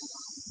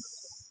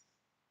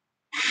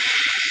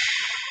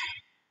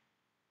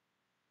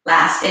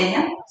 Last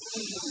inhale.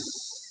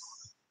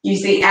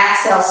 Use the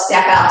exhale,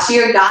 step out to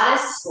your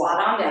goddess,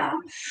 squat on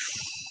down.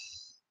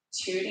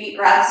 2 deep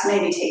breaths,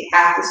 maybe take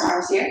half the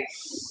arms here.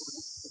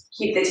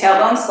 Keep the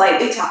tailbone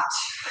slightly tucked.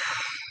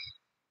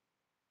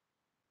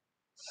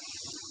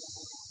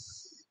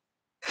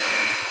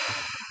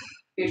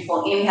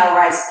 Beautiful. Inhale,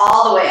 rise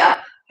all the way up.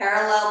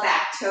 Parallel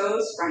back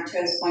toes, front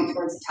toes point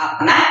towards the top of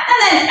the mat.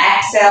 And then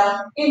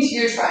exhale into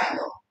your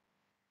triangle.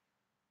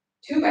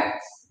 2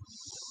 breaths.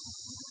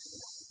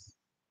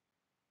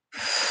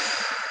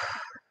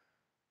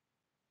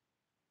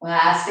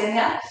 Last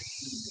inhale.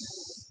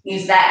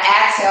 Use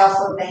that exhale,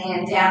 flip the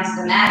hand down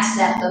to the mat,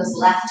 step those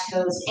left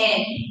toes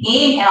in.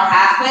 Inhale,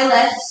 halfway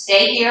lift,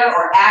 stay here,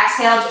 or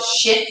exhale, just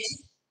shift.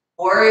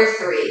 Warrior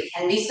three.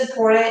 Can be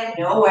supported,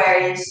 no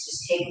worries.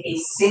 Just take a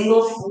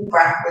single full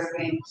breath with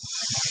me.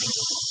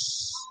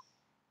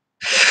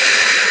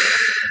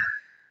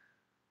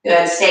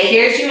 Good. Stay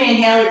here as you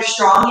inhale. You're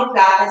strong. You've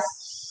got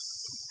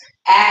this.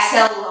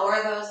 Exhale,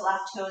 lower those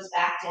left toes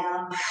back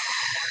down.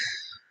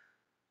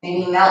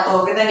 Maybe melt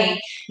over the knee.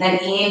 Then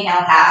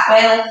inhale,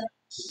 halfway lift.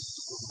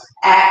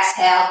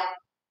 Exhale.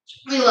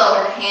 We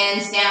lower the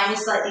hands down. We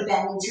slightly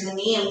bend into the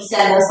knee and we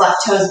send those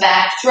left toes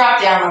back.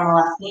 Drop down on the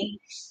left knee.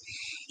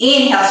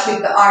 Inhale, sweep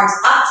the arms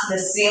up to the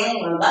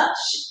ceiling or lunge.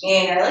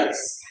 Inner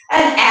release.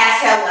 And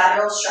exhale,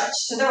 lateral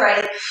stretch to the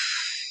right.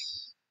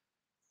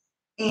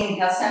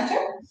 Inhale, center.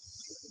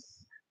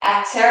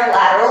 Exhale,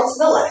 lateral to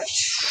the left.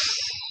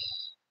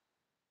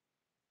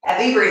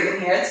 Heavy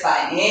breathing here, it's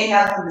fine.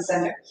 Inhale from the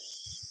center.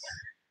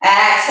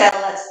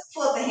 Exhale, let's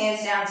flip the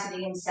hands down to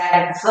the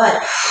inside of the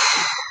foot.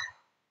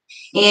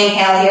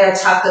 Inhale here,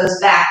 tuck those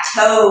back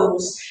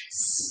toes.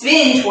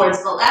 Spin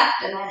towards the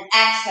left, and then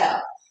exhale.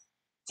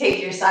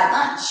 Take your side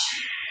lunge.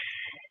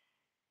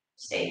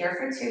 Stay here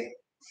for two.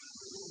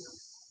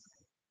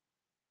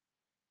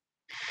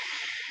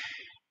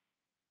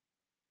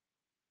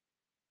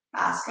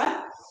 Last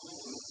one.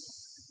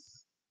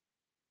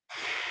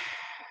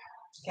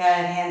 Good.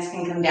 Hands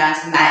can come down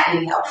to the mat.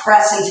 Inhale,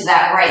 press into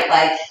that right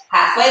leg.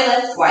 Halfway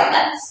lift, wide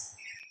legs.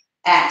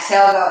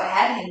 Exhale, go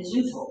ahead, hinge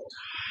and fold.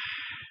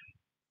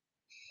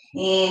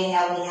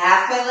 Inhale, we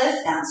halfway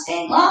lift, down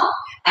staying long.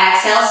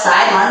 Exhale,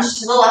 side lunge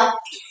to the left.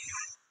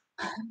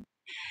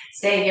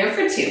 Stay here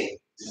for two.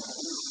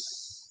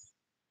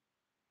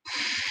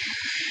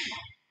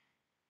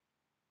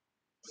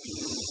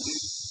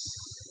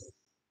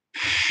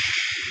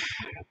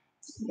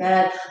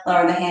 Good.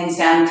 Lower the hands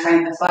down,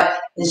 frame the foot.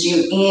 As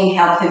you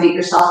inhale, pivot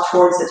yourself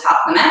towards the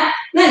top of the mat.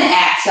 And then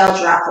exhale,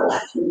 drop the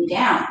left knee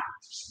down.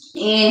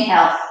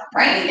 Inhale,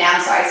 right knee down,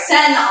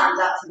 send the arms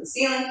up to the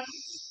ceiling.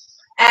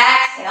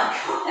 Exhale,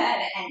 go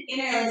ahead and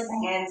interlace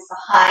the hands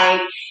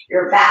behind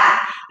your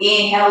back.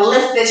 Inhale,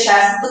 lift the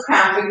chest, the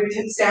crown,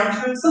 fingertips down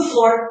towards the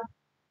floor.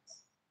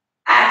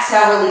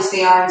 Exhale, release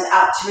the arms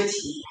out to a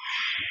T.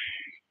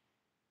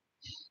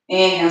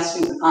 Inhale,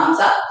 sweep the palms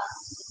up.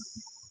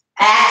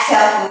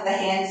 Exhale, put the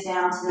hands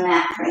down to the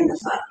mat, frame the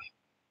foot.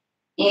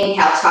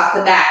 Inhale, tuck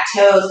the back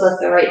toes, lift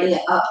the right knee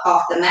up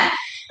off the mat,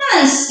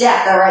 and then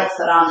step the right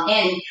foot on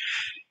in.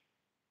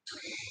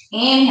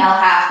 Inhale,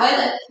 halfway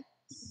lift.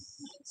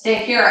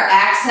 Stay here.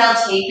 Exhale,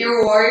 take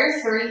your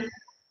warrior three.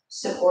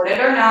 Supported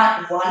or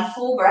not, one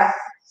full breath.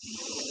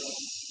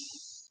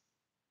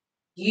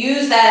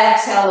 Use that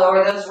exhale,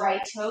 lower those right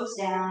toes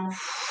down.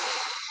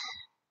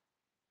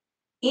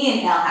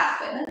 Inhale,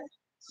 halfway lift.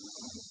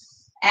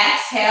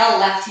 Exhale,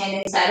 left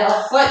hand inside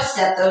left foot,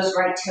 step those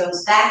right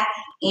toes back.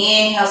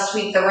 Inhale,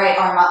 sweep the right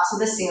arm up to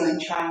the ceiling,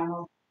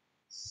 triangle.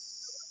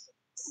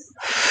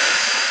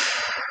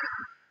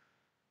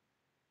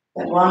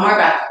 Good, one more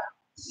breath.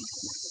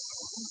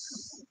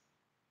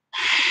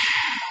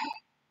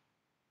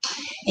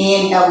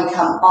 Inhale, we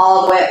come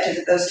all the way up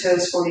to those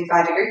toes,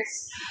 45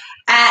 degrees.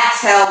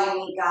 Exhale, we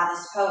meet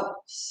goddess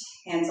pose.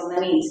 Hands on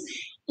the knees.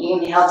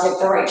 Inhale, dip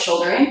the right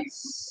shoulder in.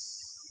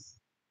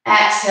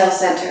 Exhale,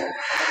 center.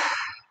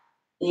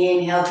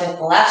 Inhale, dip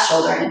the left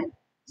shoulder in.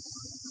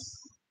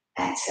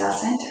 Exhale,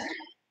 center.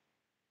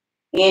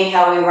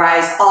 Inhale, we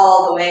rise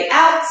all the way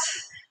out.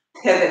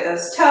 Pivot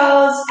those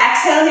toes.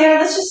 Exhale here.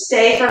 Let's just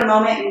stay for a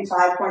moment in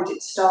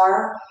five-pointed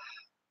star.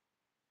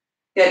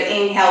 Good.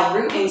 Inhale,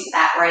 root into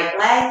that right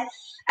leg.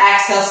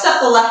 Exhale,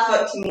 step the left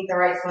foot to meet the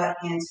right foot.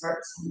 Hands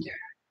for center.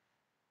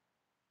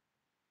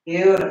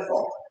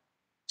 Beautiful.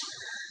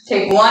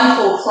 Take one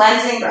full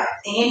cleansing breath.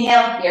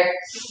 Inhale here.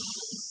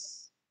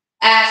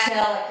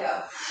 Exhale, let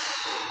go.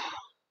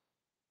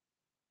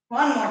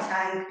 One more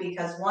time,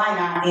 because why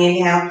not?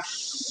 Inhale.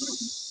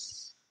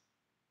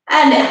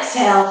 And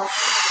exhale.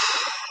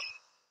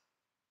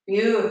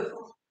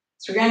 Beautiful.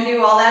 So we're going to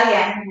do all that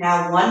again.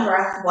 Now one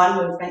breath, one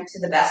movement to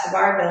the best of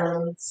our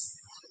abilities.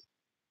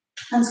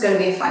 And it's going to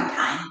be a fun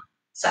time.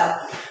 So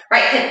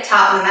right hip,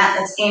 top of the mat.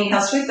 Let's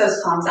inhale, sweep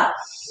those palms up.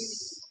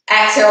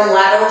 Exhale,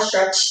 lateral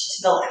stretch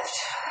to the left.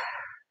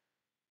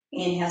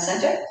 Inhale,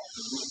 center.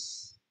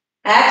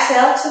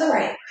 Exhale to the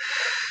right.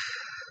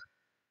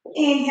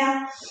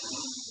 Inhale.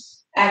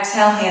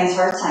 Exhale, hands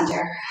heart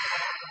center.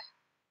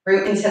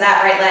 Root into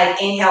that right leg.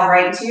 Inhale,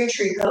 right into your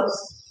tree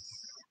pose.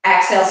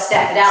 Exhale,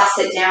 step it out,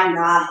 sit down,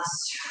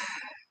 goddess.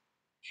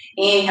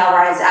 Inhale,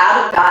 rise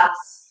out of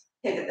goddess.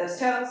 Pivot those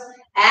toes.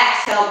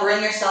 Exhale,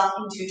 bring yourself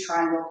into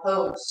triangle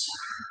pose.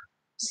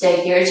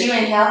 Stay here as you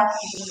inhale.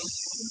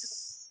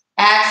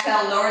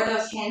 Exhale, lower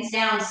those hands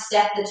down,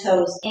 step the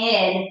toes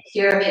in.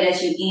 Pyramid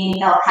as you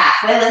inhale,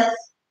 halfway lift.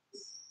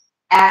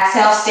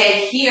 Exhale,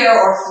 stay here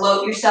or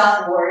float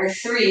yourself, warrior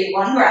three,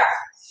 one breath.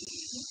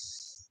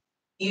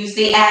 Use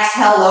the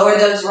exhale, lower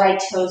those right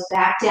toes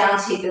back down,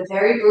 take the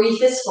very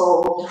briefest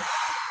fold.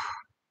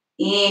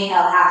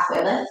 Inhale,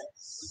 halfway lift.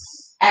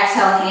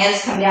 Exhale,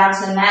 hands come down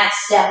to the mat.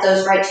 Step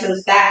those right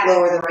toes back,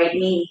 lower the right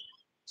knee.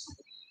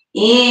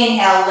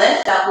 Inhale,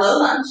 lift up, low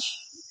lunge.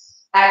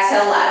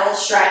 Exhale, lateral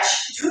stretch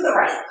to the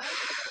right.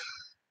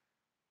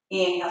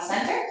 Inhale,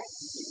 center.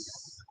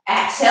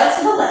 Exhale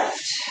to the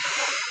left.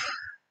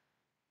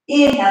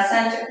 Inhale,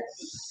 center.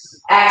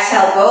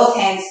 Exhale, both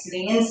hands to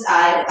the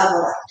inside of the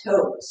left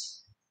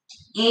toes.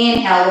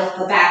 Inhale, lift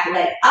the back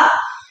leg up.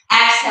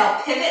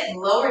 Exhale, pivot and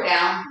lower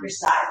down your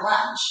side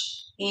lunge.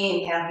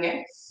 Inhale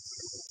here.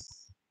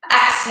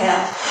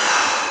 Exhale.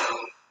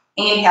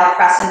 Inhale,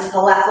 press into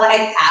the left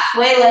leg,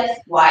 halfway lift,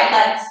 wide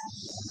legs.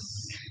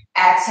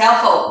 Exhale,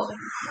 fold.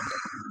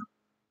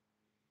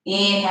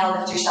 Inhale,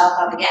 lift yourself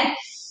up again.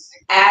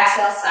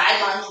 Exhale,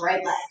 side lunge,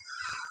 right leg.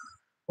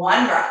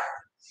 One breath.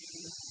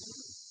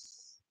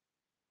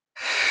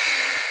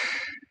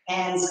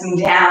 Hands come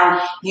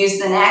down. Use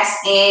the next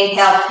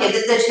inhale,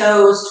 pivot the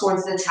toes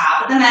towards the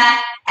top of the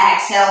mat.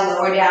 Exhale,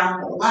 lower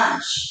down, low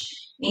lunge.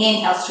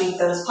 Inhale, sweep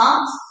those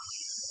palms.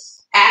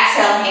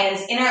 Exhale,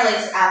 hands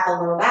interlace at the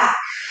low back.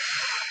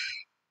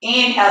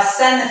 Inhale,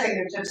 send the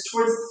fingertips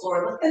towards the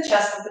floor. Lift the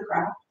chest with the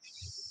crown.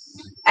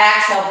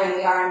 Exhale, bring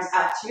the arms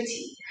up to a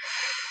T.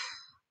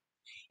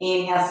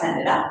 Inhale,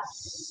 send it up.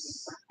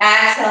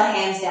 Exhale,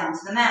 hands down to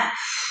the mat.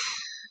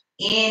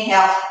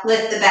 Inhale,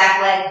 lift the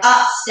back leg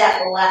up,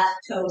 step the left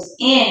toes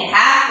in,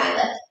 halfway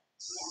lift.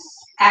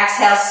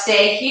 Exhale,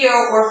 stay here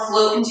or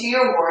float into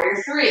your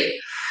warrior three.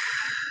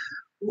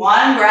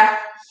 One breath.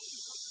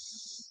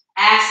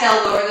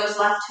 Exhale, lower those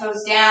left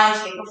toes down,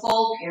 take a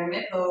fold,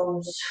 pyramid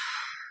pose.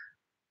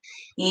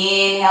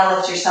 Inhale,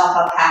 lift yourself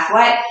up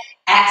halfway.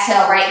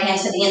 Exhale, right hand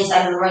to the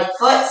inside of the right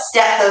foot,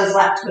 step those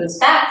left toes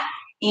back.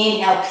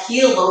 Inhale,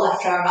 peel the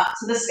left arm up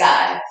to the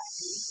sky.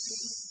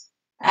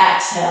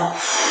 Exhale.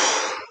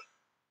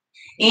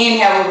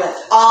 Inhale, we lift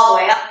all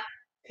the way up.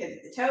 Pivot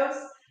the toes.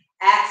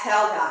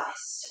 Exhale,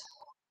 goddess.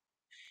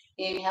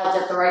 Inhale,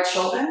 dip the right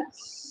shoulder.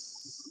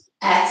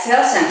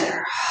 Exhale,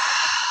 center.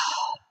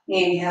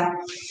 Inhale.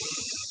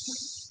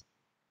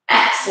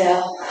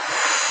 Exhale.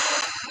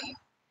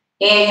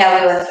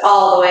 Inhale, we lift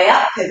all the way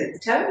up. Pivot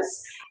the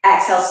toes.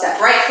 Exhale, step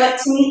right foot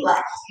to meet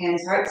left.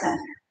 Hands heart center.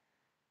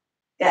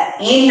 Good.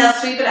 Inhale,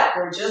 sweep it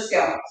upward. Just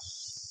go.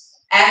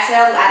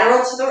 Exhale,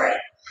 lateral to the right.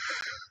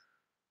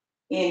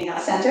 Inhale,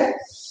 center.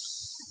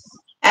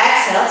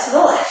 Exhale to the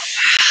left.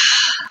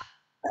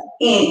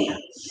 Inhale.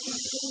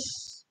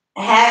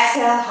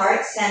 Exhale,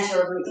 heart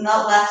center, root in the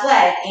left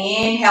leg.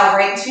 Inhale,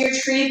 right into your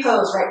tree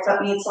pose. Right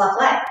foot meets left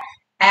leg.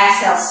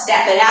 Exhale,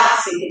 step it out,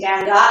 sink it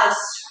down, goddess.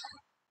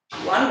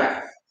 One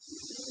breath.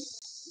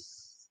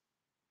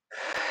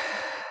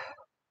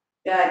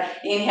 Good.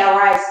 Inhale,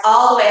 rise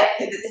all the way up,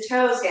 pivot the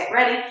toes, get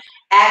ready.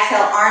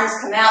 Exhale, arms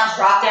come out,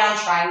 drop down,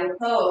 triangle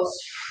pose.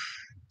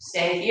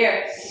 Stay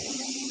here.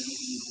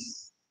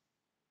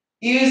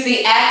 Use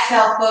the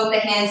exhale, float the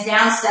hands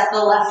down, step the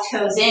left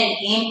toes in.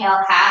 Inhale,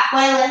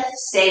 halfway lift,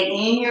 stay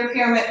in your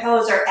pyramid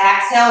pose or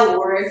exhale,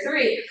 warrior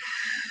three.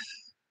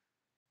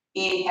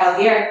 Inhale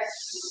here.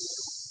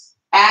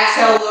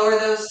 Exhale, lower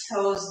those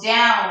toes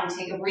down.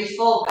 Take a brief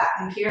fold back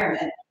in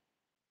pyramid.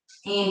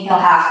 Inhale,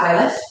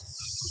 halfway lift.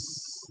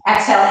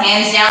 Exhale,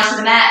 hands down to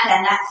the mat,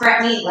 bend that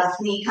front knee,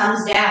 left knee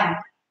comes down.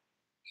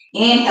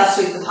 Inhale,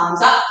 sweep the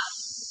palms up.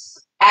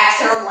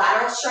 Exhale,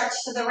 lateral stretch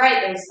to the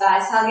right, those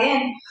thighs hug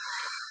in.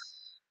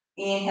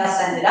 Inhale,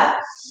 send it up.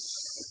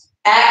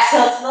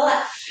 Exhale to the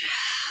left.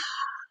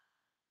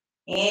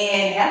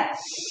 Inhale.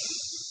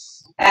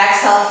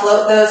 Exhale,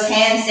 float those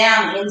hands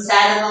down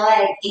inside of the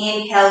leg.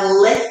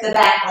 Inhale, lift the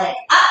back leg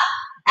up.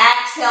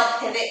 Exhale,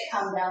 pivot,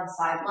 come down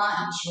side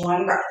lunge.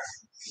 One breath.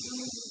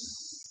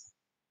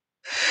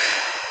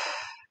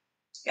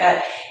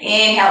 Good.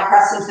 Inhale,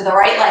 press into the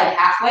right leg,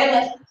 halfway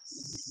lift.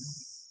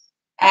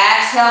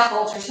 Exhale,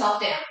 fold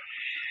yourself down.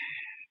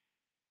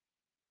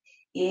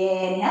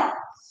 Inhale.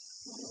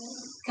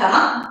 Come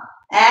on.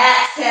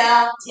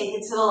 Exhale, take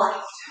it to the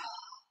left.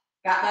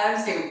 Got what I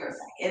was doing for a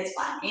second. It's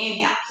fine.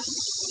 Inhale.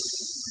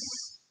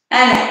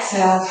 And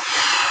exhale.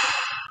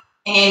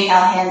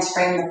 Inhale, hands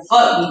frame the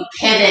foot. We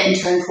pivot and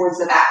turn towards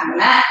the back of the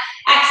mat.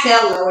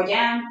 Exhale, lower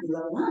down,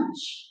 low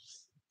lunge.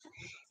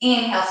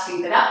 Inhale,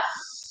 sweep it up.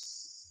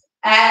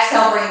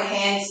 Exhale, bring the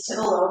hands to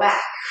the low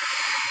back.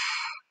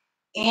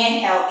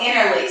 Inhale,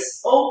 interlace,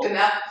 open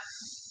up.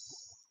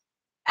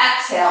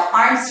 Exhale,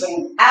 arm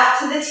swing out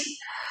to the T.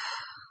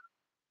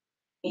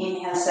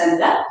 Inhale, send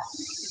it up.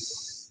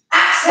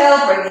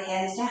 Exhale, bring the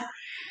hands down.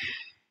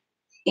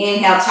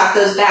 Inhale, tuck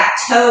those back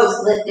toes,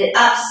 lift it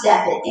up,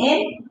 step it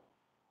in.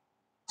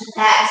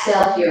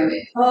 Exhale,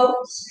 pyramid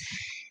pose.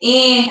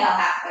 Inhale,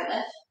 halfway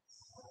lift.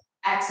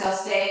 Exhale,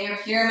 stay in your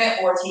pyramid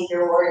or take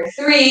your warrior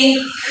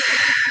three.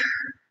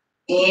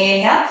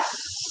 Inhale.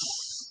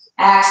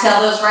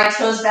 Exhale, those right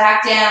toes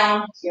back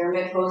down.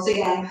 Pyramid pose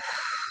again.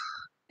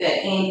 Good.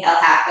 Inhale,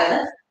 halfway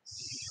lift.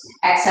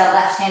 Exhale,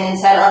 left hand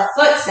inside left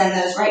foot. Send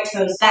those right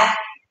toes back.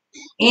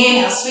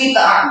 Inhale, sweep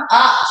the arm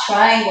up.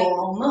 Triangle,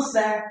 almost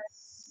there.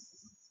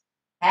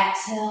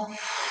 Exhale.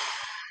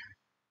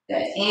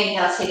 Good.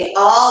 Inhale, take it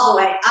all the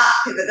way up.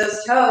 Pivot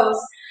those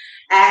toes.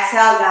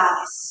 Exhale,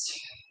 guys.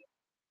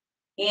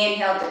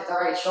 Inhale, dip the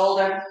right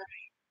shoulder.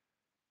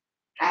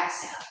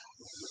 Exhale.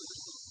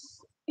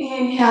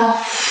 Inhale.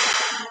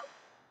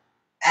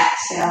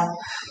 Exhale.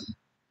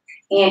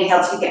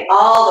 Inhale, take it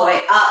all the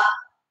way up.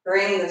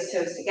 Bring those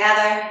toes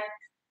together.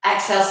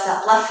 Exhale,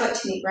 step left foot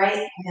to meet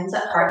right. Hands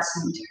at heart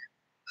center.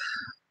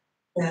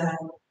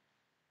 Good.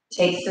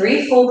 Take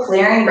 3 full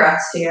clearing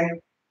breaths here.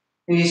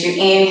 Use your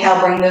inhale,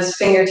 bring those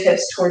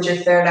fingertips towards your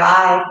third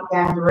eye.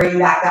 Again, bring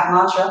back that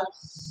mantra.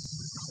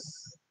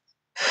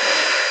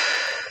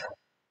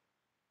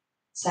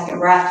 Second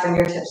breath,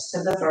 fingertips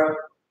to the throat.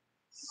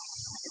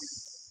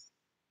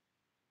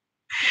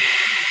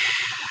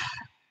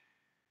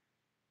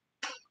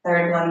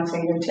 Third one,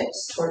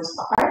 fingertips towards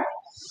the heart.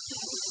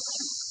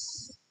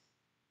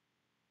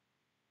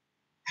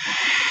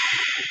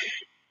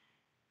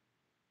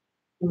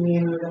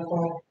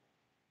 Beautiful.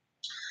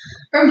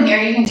 From here,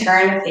 you can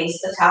turn to face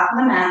the top of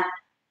the mat.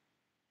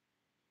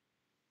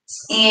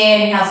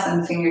 Inhale,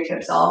 send the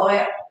fingertips all the way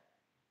up.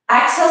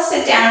 Exhale,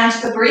 sit down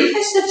into the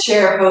briefest of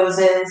chair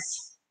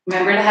poses.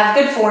 Remember to have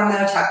good form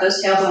though, tuck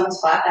those tailbones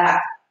flat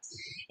back.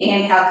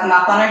 Inhale, come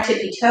up on our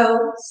tippy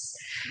toes.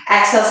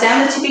 Exhale,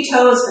 down the tippy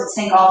toes, but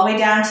sink all the way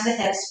down to the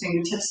hips,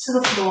 fingertips to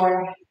the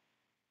floor.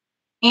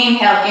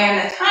 Inhale here in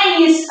the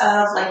tiniest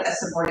of like a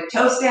supported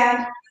toe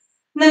stand.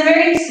 And then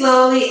very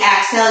slowly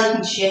exhale, you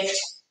can shift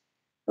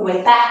the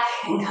weight back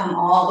and come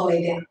all the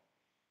way down.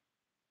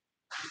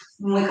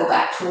 And wiggle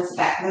back towards the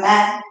back of the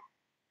mat.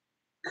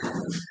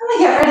 And we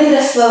get ready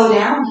to slow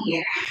down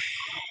here.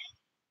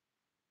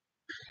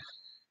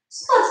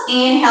 So let's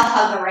inhale,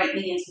 hug the right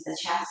knee into the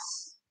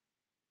chest.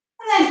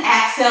 And then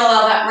exhale,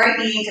 allow that right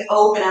knee to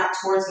open out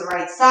towards the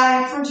right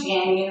side for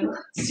Janu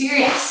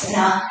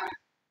Suryasana.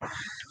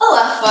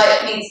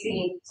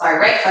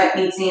 Right foot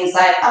meets the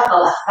inside of the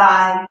left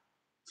thigh.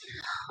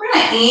 We're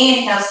going to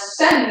inhale,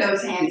 send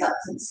those hands up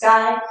to the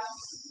sky. And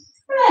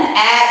then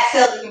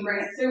exhale, you can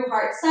bring it through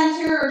heart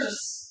center or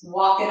just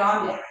walk it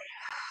on down.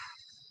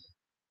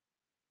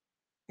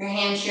 Your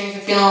hamstrings are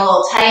feeling a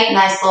little tight,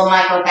 nice little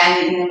micro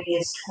bend in the knee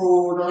is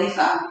totally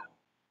fine.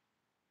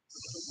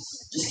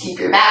 Just keep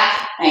your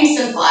back nice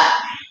and flat.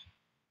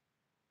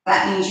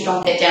 That means you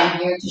don't get down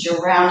here because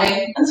you're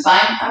rounding. That's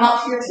fine. I'm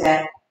up here today.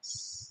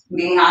 I'm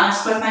being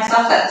honest with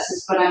myself that this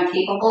is what I'm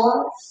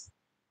capable of.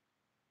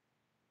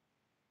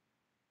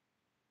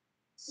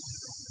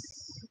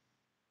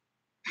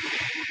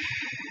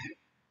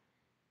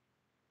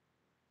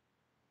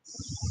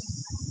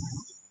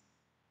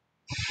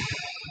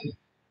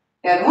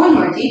 Good. One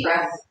more deep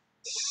breath.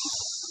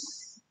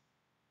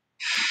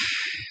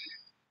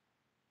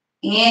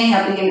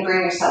 Inhale, begin to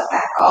bring yourself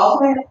back all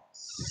the way up.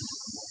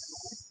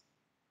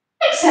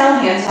 Exhale,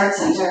 hands heart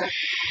center.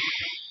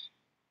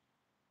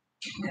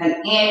 Good.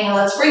 Inhale,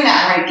 let's bring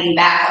that right knee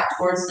back up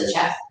towards the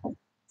chest.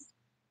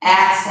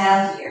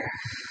 Exhale here.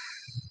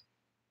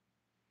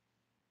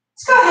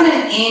 Let's go ahead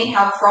and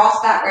inhale, cross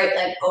that right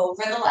leg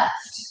over the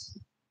left.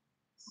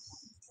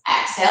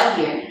 Exhale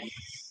here.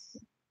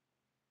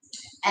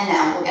 And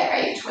now we'll get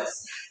ready to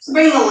twist. So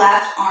bring the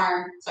right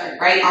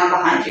arm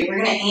behind you.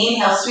 We're going to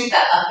inhale, sweep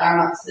that left arm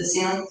up to the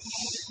ceiling.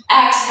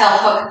 Exhale,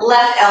 hook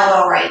left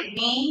elbow, right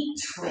knee,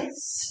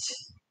 twist.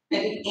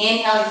 Maybe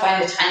inhale, you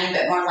find a tiny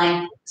bit more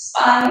length of the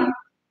spine.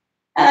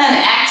 And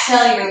then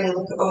exhale, you really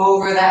look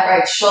over that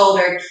right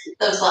shoulder. Keep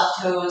those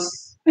left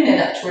toes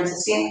pointed up towards the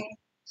ceiling.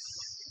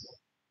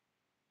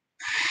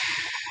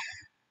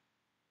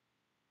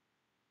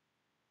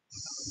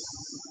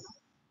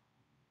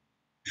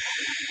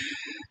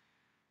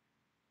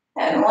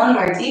 And one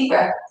more deep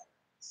breath.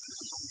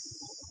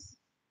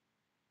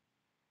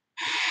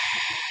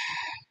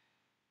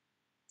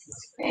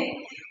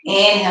 Great.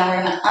 Inhale,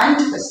 we're going to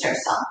untwist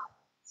ourselves.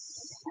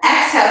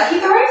 Exhale,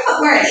 keep the right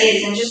foot where it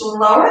is and just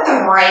lower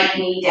the right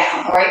knee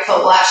down. The right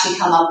foot will actually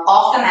come up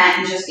off the mat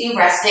and just be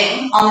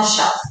resting on the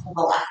shelf of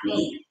the left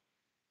knee.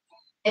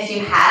 If you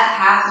have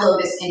half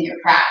lotus in your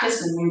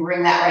practice and you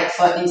bring that right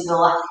foot into the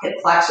left hip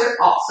flexor,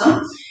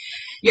 awesome.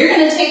 You're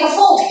going to take a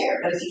fold here,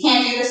 but if you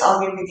can't do this,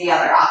 I'll give you the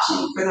other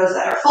option. For those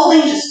that are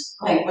folding, just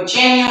like with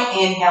Janu,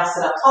 inhale,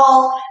 sit up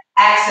tall.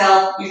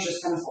 Exhale, you're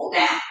just going to fold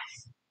down.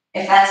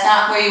 If that's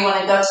not where you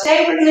want to go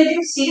today, we're going to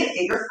do seated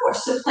figure four.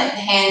 So plant the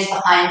hands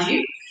behind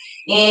you.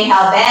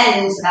 Inhale,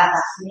 bend into that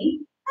left knee.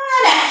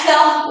 And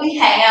exhale, we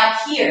hang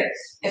out here.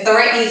 If the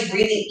right knee is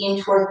really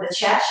in toward the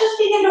chest, just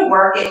begin to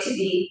work it to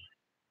be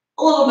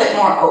a little bit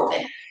more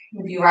open.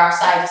 If you rock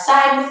side to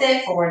side with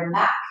it, forward and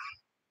back.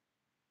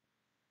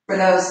 For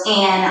those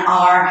in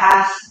our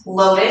half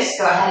lotus,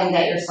 go ahead and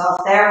get yourself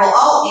there. We'll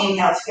all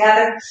inhale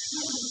together.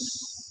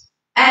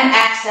 And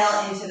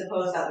exhale into the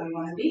pose that we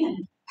want to be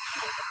in.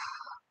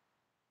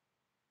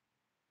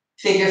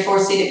 Figure four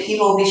seated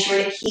people, be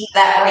sure to keep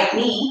that right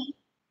knee,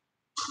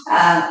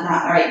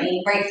 not right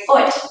knee, right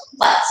foot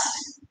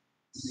flexed.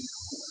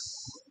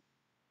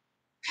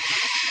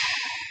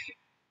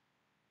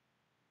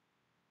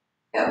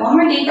 Good, one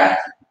more deep breath.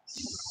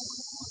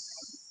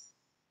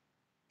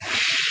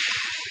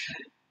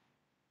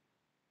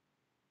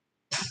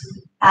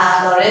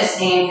 Half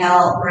lotus,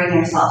 inhale, bring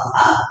yourself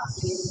up.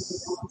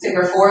 So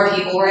for 4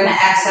 people, we're going to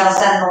exhale,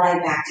 send the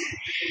leg back down.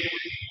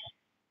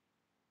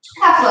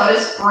 Half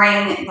lotus,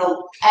 bring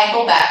the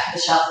ankle back to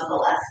the shelf of the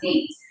left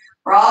knee.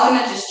 We're all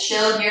going to just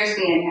chill here as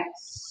we inhale.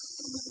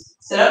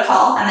 Sit up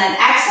tall, and then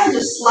exhale,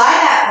 just slide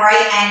that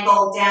right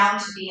ankle down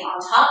to be on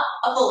top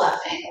of the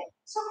left ankle.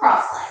 So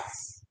cross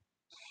legs.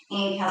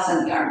 Inhale,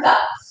 send the arms up.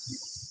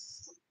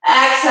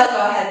 Exhale,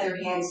 go ahead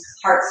through hands,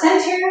 heart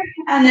center,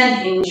 and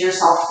then hinge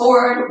yourself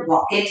forward,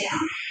 walk it down.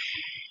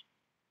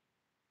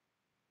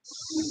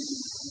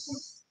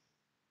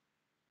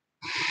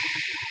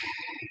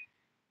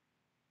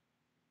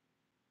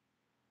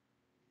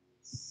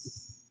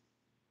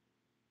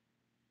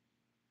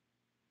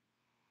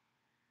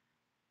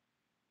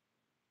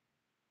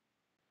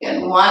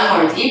 Good,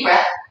 one more deep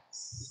breath.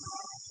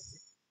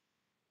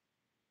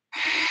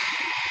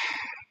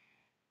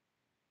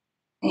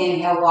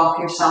 Inhale, walk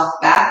yourself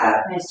back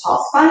up, nice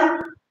tall spine.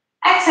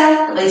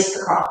 Exhale, release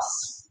the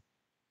cross.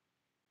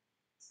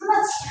 So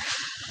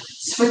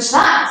let's switch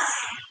sides.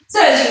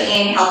 So as you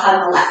inhale,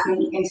 hug the left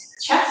knee into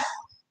the chest.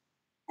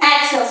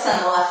 Exhale,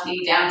 send the left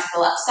knee down to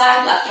the left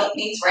side, left foot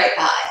meets right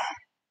thigh.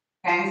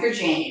 Preparing for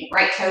Jane.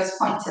 Right toes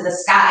point to the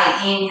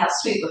sky. Inhale,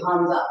 sweep the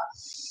palms up.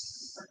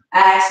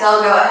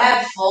 Exhale, go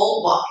ahead,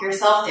 fold, walk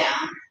yourself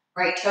down.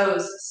 Right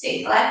toes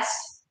stay flexed.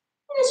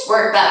 And just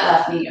work that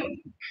left knee over.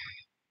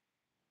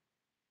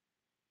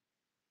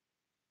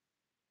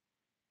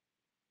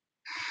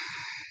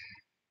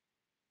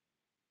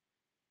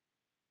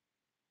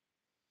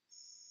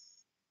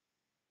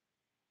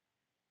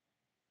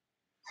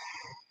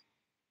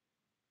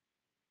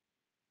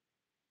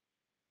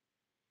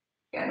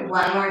 Good,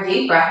 one more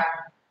deep breath.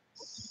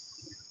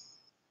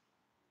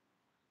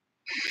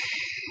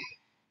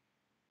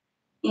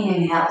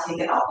 Inhale, take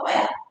it all the way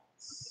up.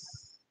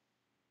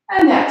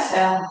 And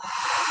exhale.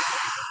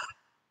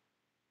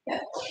 Good.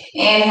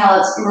 Inhale,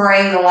 let's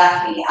bring the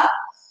left knee up.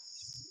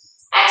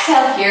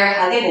 Exhale here,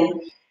 hug it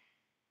in.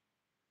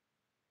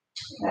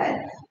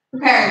 Good.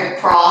 Preparing to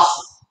cross.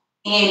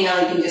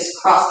 Inhale, you can just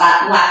cross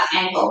that left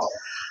ankle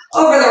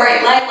over the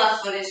right leg.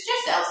 Left foot is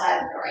just outside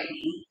of the right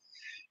knee.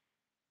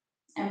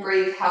 And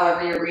breathe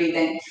however you're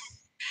breathing.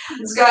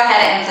 Let's go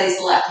ahead and place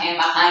the left hand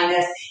behind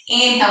us.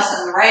 Inhale,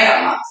 send the right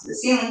arm up to the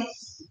ceiling.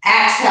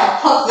 Exhale,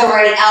 hook the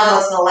right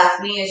elbow to the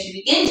left knee as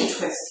you begin to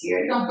twist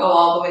here. Don't go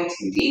all the way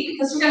too deep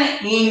because we're going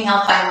to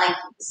inhale, find length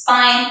of the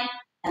spine.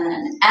 And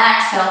then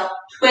exhale,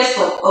 twist,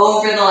 look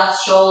over the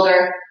left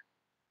shoulder.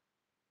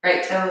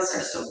 Right toes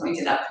are still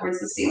pointed up towards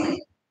the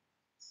ceiling.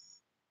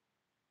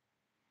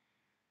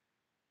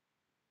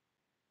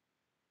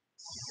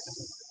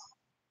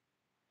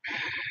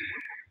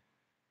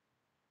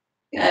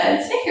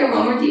 Good. Take here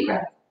one more deep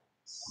breath.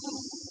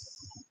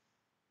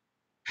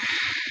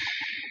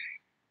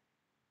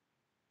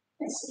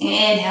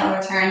 Inhale,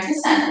 return to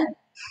center.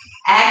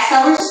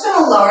 Exhale, we're just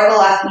going to lower the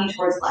left knee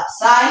towards the left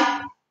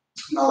side.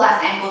 The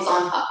left ankle is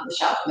on top of the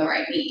shelf of the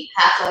right knee.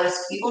 Half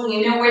lotus, people,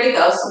 you know where to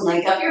go, so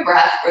link up your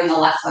breath. Bring the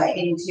left foot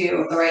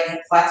into the right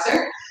hip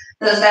flexor.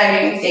 For those that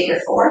are doing figure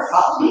 4,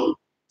 follow me.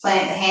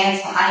 Plant the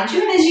hands behind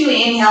you, and as you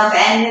inhale,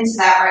 bend into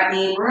that right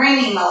knee,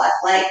 bringing the left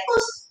leg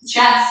close to the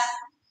chest.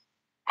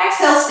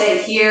 Exhale,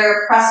 stay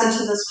here, press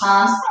into the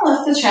palms,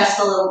 lift the chest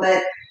a little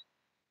bit.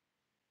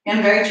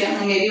 And very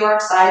gently, maybe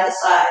work side to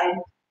side.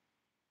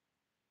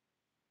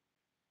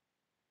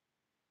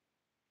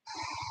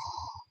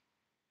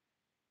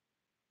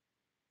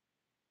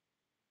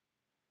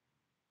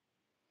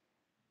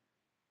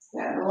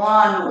 Good.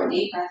 One more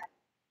deep breath.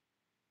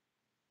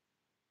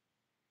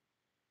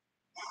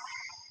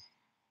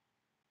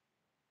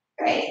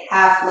 Great.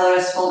 Half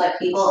lotus, fold up,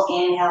 people.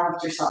 Inhale,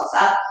 lift yourselves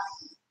up.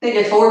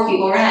 Figure 4,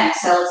 people. We're going to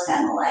exhale,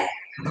 extend the leg.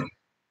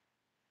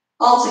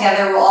 All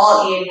together, we'll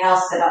all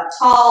inhale, sit up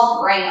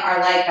tall, bring our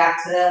leg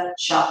back to the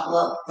shelf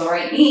below the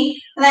right knee,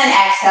 and then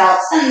exhale,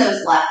 send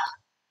those left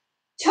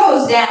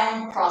toes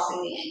down,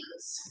 crossing the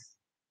ankles.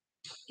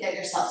 Get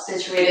yourself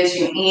situated as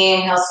you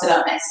inhale, sit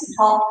up nice and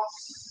tall.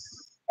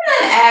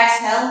 And then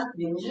exhale,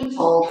 hinge and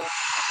fold.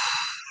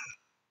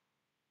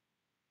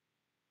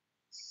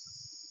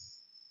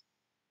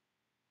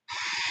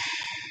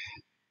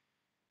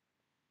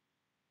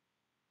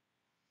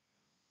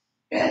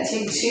 Good.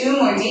 Take 2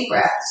 more deep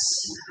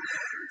breaths.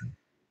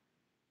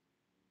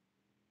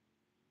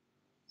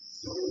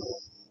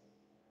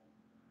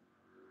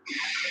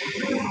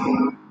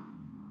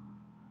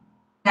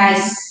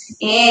 Nice.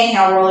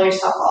 Inhale, roll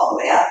yourself all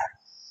the way up.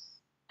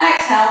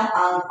 Exhale,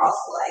 uncross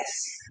the legs.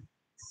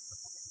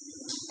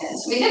 Okay,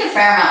 so we did a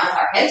fair amount with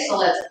our hips, so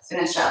let's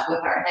finish up with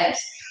our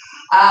hips.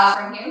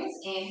 From here, let's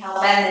inhale,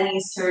 bend the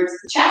knees towards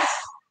the chest.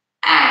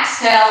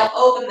 Exhale,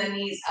 open the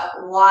knees up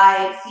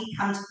wide, feet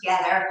come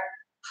together.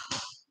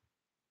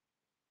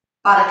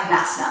 Baddha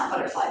Konasana,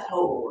 butterfly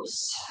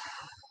pose.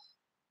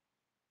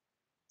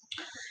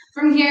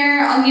 From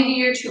here, I'll give you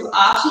your 2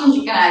 options.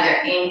 You can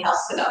either inhale,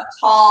 sit up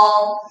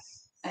tall,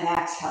 and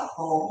exhale,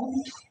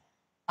 hold.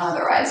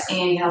 Otherwise,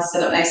 inhale,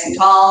 sit up nice and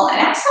tall,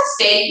 and exhale,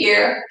 stay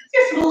here.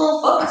 Give your foot a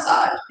little foot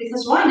massage,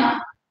 because why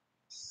not?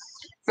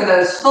 For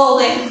those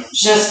folding,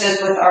 just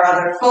as with our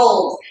other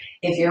folds,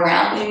 if you're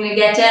rounding to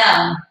get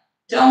down,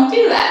 don't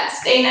do that.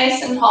 Stay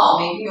nice and tall.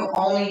 Maybe you'll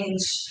only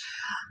inch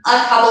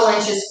a couple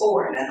inches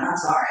forward, and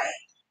that's all right.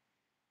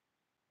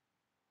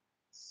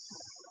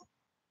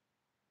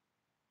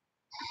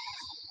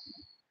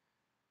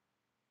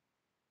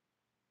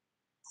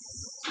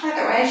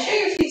 Either way, show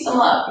your feet some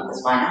love,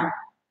 because why not?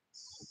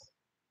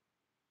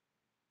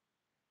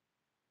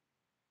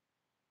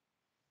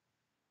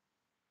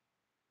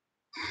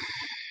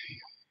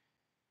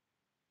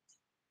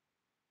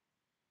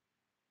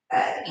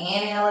 Good.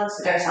 Inhale,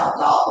 extend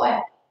ourselves all the way.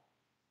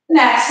 And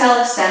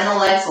exhale, extend the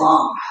legs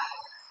long.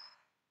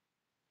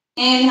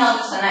 Inhale,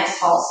 just a nice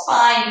tall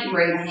spine. You can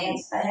bring the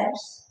hands to the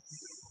hips.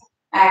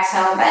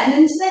 Exhale, bend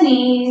into the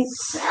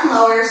knees. And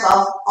lower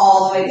yourself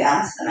all the way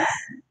down to the mat.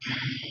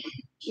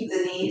 Keep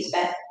the knees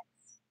bent.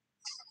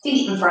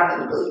 Feet in front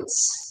of the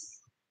glutes.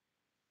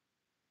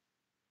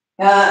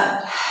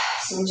 Good.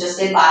 So we just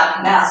did Baddha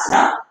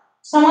Konasana.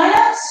 So why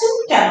not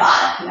Supta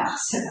Baddha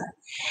Konasana?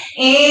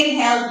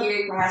 Inhale here,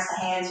 you can rest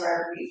the hands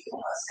wherever you feel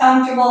most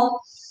comfortable.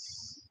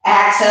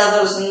 Exhale,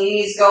 those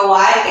knees go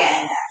wide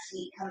again.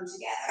 Feet come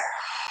together.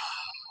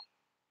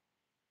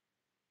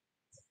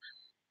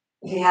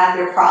 If you have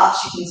your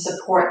props, you can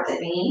support the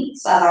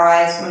knees.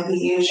 Otherwise, maybe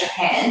use your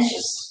hands.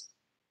 Just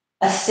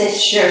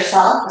assist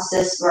yourself,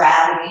 assist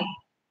gravity.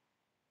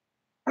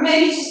 Or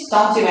maybe just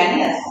don't do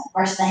any of that.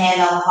 Rest the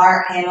hand on the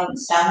heart, hand on the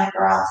stomach,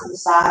 or out to the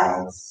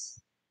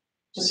sides.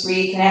 Just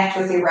reconnect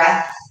with your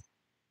breath.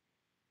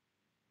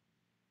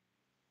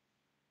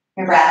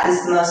 Your breath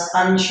is the most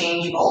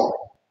unchangeable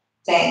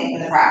thing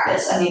in the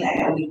practice. I mean, I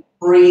know we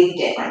breathe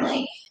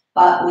differently,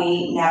 but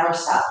we never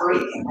stop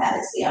breathing. That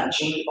is the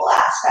unchangeable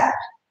aspect.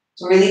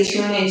 So really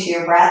tune into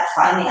your breath,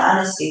 find the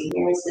honesty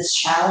here. Is this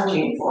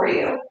challenging for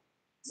you?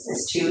 Is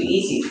this too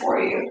easy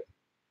for you?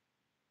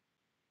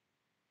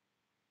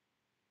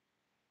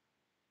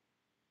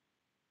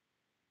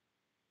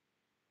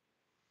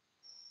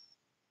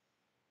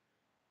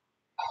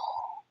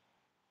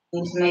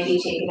 Need to maybe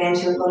take it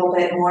into a little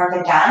bit more of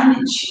a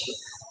diamond shape.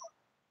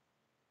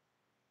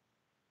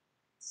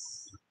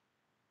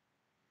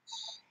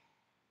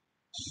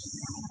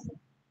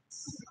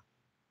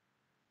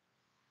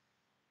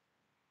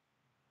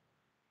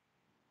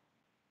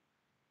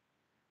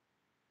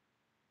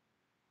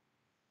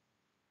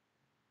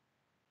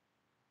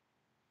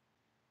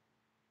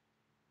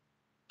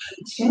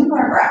 Two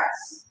more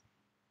breaths.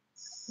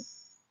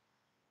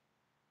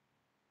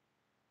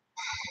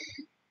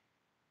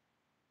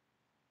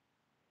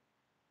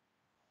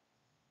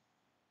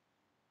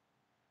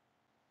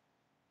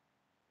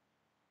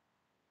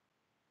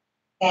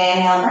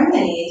 Inhale, bring the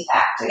knees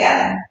back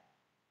together.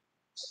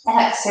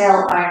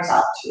 Exhale, arms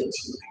up to a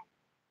T.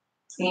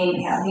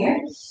 Inhale here.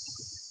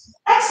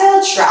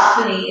 Exhale, drop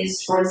the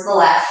knees towards the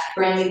left.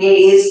 Bring the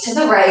gaze to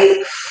the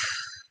right.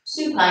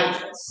 Supine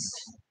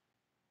twist.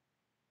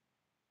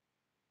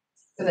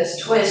 For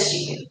this twist,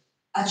 you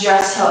can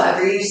adjust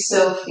however you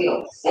so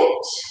feel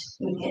fit.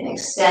 You can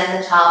extend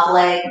the top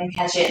leg and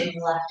catch it in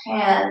the left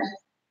hand.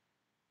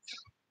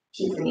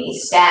 Keep the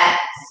knees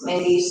stacked.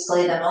 Maybe you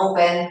splay them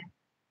open.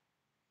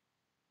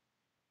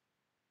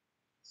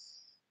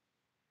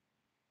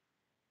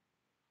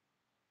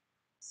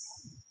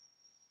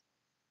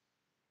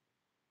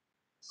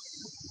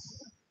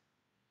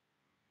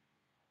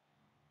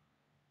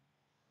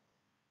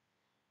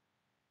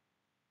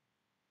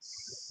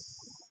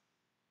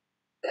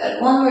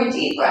 Good. One more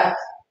deep breath.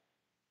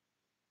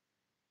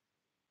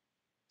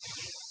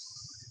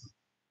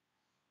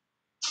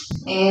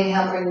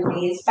 Inhale, bring the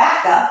knees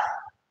back up.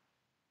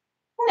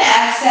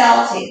 And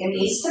exhale, take the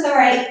knees to the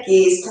right,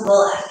 gaze to the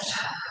left.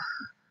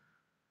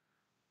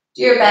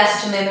 Do your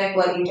best to mimic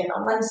what you did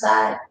on one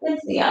side with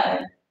the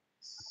other.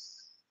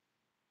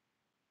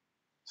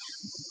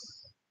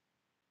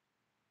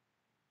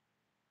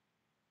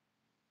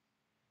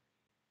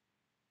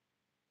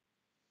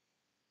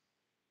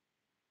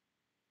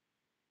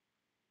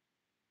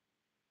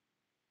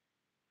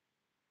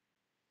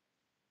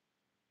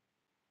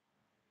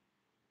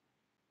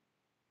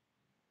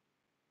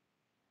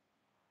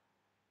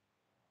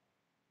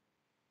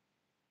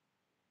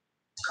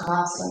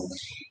 Awesome.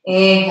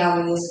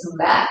 Inhale, knees come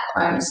back,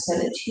 arms to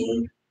the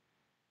T.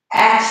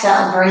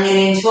 Exhale, bring it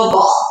into a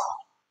ball.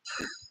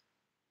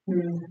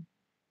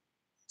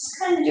 Just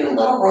kind of do a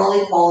little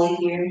roly-poly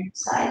here,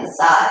 side to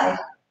side,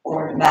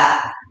 forward and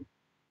back.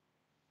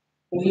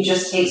 If you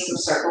just take some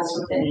circles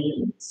with the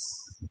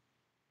knees.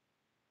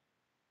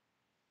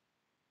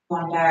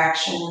 One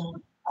direction,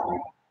 other.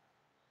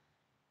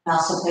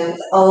 Also play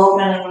with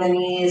opening the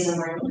knees and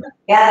bringing them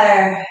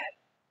together,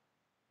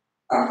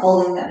 or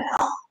holding them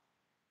out.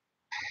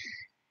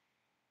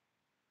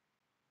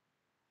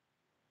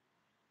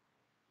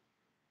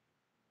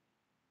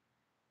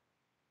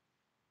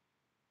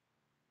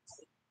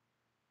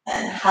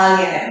 And hug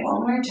it in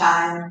one more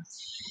time.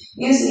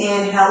 Use the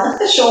inhale, lift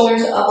the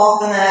shoulders up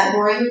off the mat,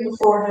 bring the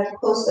forehead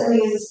close to the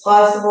knees as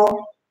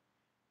possible.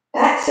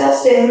 Exhale,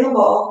 stay in the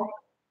ball.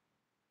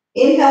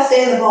 Inhale,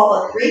 stay in the ball,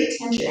 but create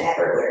tension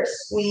everywhere.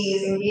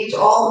 Squeeze, engage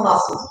all the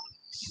muscles.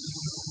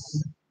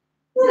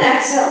 And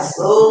exhale,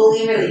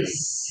 slowly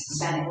release.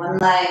 Extending one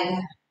leg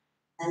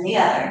and the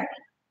other.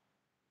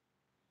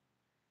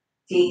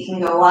 Feet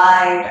can go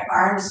wide,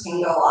 arms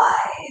can go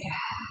wide.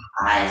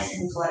 Eyes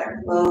can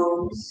flutter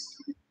closed.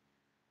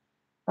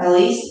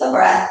 Release the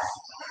breath.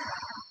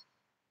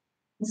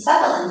 And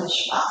settle into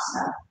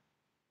Shavasana.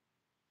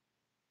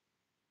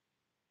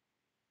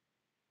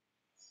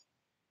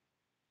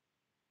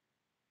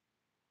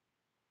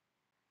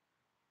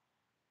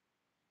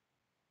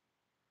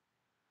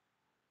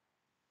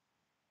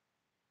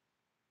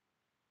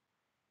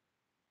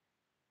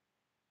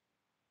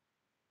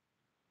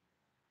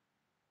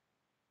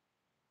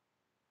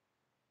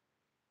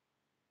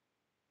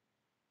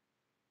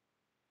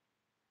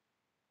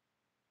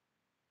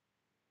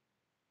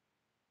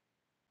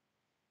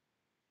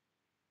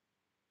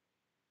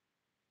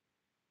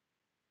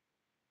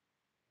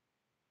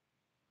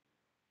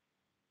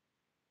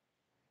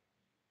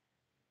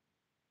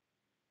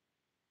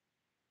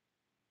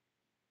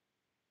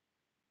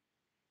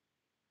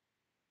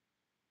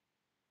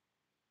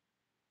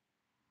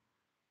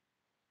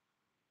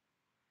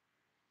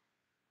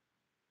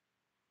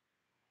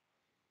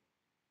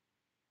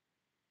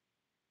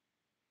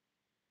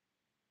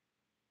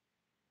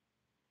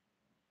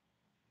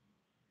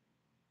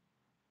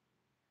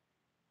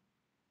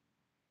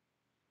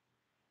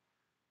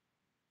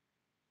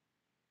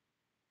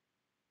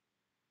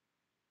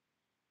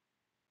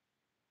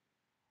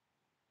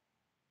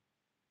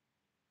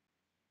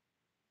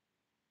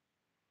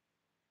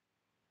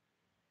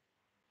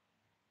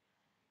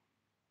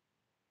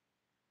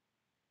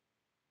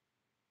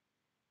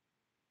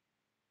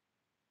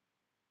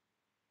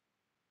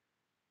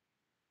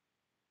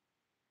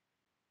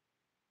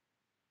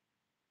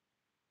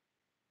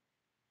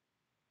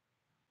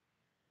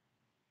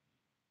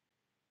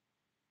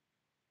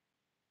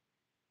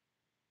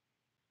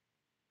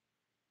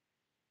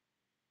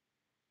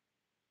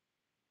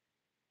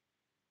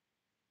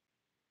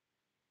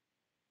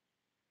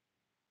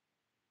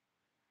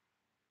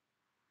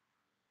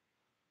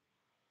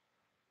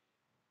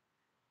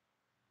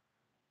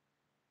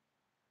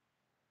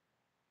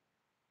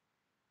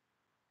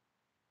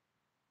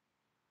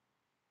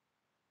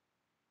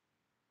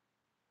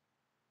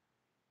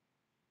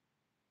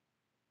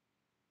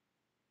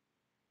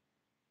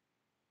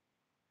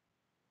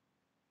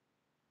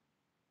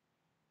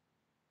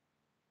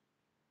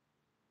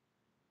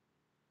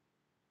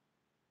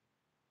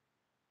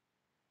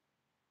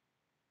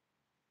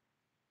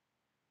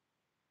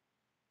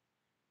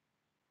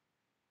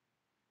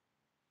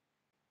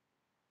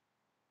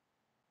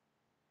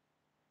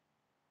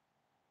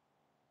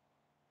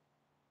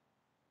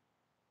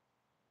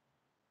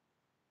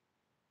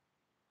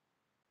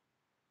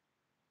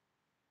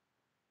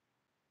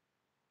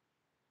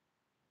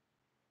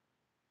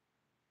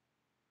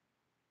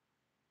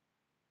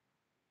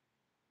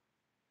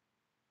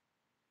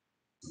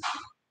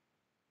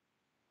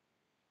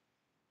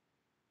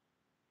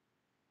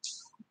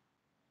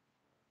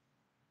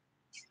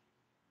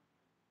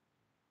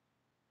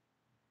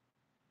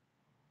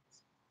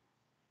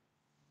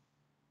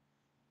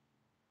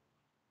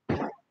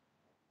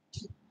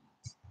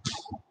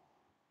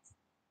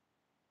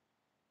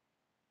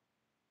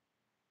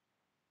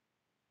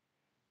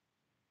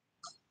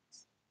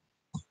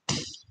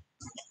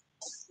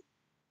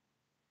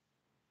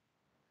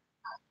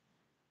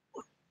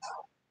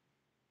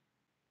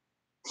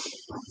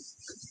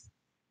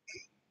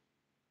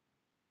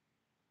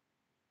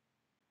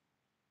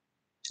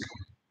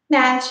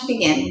 Now as you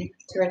begin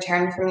to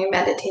return from your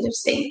meditative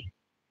state,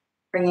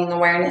 bringing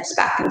awareness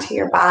back into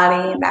your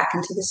body and back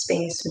into the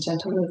space with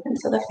gentle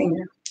movements of the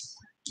finger,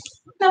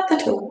 of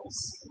the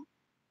toes.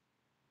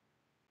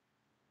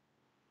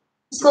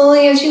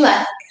 Slowly as you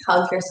let,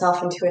 hug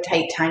yourself into a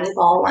tight, tiny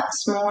ball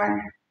once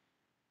more.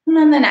 And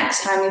then the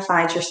next time you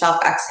find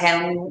yourself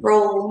exhaling,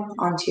 roll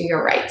onto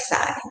your right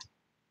side.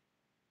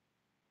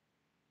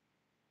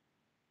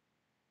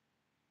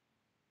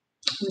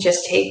 And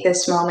just take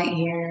this moment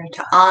here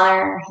to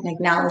honor and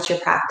acknowledge your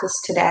practice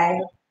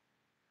today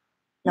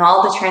and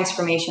all the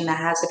transformation that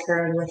has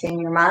occurred within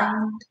your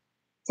mind,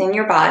 within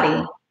your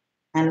body,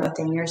 and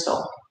within your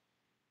soul.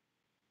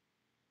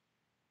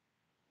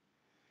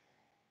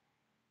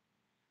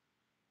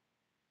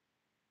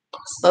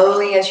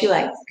 Slowly as you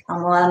like,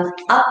 come on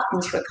up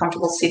into a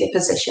comfortable seated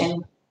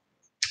position,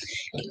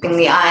 keeping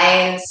the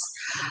eyes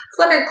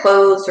fluttered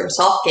closed or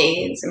soft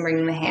gaze and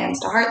bringing the hands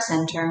to heart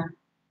center.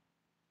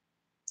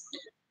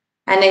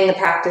 Ending the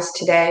practice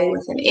today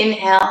with an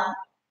inhale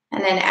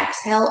and an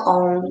exhale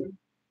Om,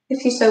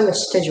 if you so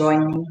wish to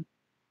join me.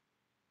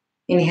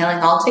 Inhaling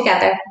all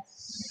together.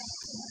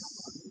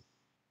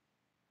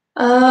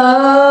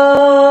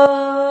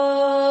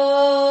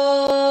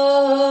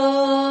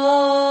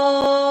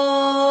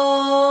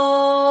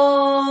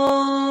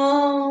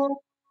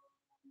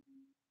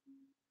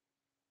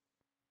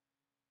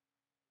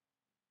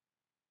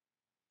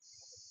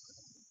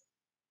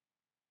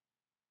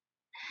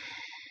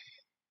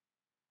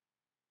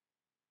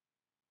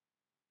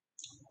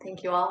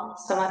 Thank you all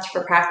so much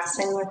for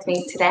practicing with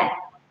me today.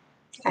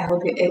 I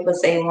hope it was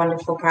a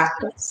wonderful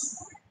practice,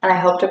 and I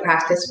hope to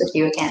practice with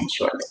you again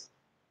shortly.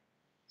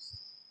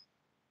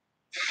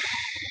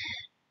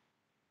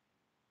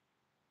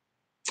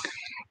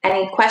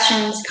 Any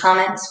questions,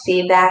 comments,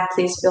 feedback,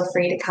 please feel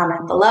free to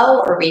comment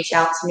below or reach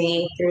out to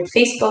me through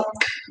Facebook,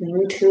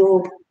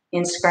 YouTube,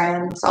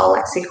 Instagram. It's all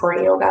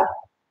Lexiecoreyoga.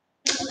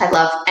 I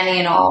love any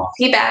and all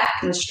feedback,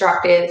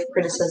 constructive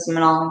criticism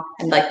and all.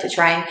 I'd like to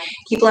try and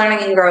keep learning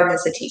and growing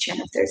as a teacher. And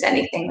if there's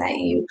anything that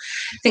you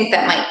think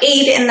that might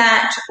aid in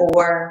that,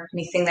 or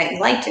anything that you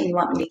liked and you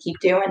want me to keep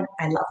doing,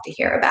 I'd love to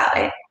hear about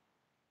it.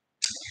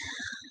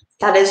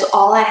 That is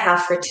all I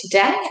have for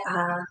today.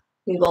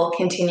 We will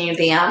continue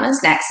the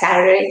Yamas next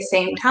Saturday,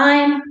 same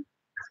time.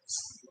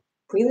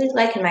 Really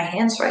liking my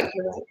hands right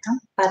here right now.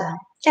 But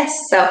yes,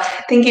 so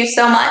thank you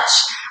so much.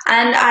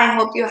 And I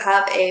hope you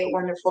have a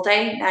wonderful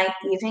day, night,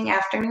 evening,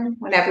 afternoon,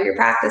 whenever you're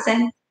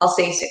practicing. I'll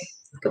see you soon.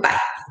 Goodbye.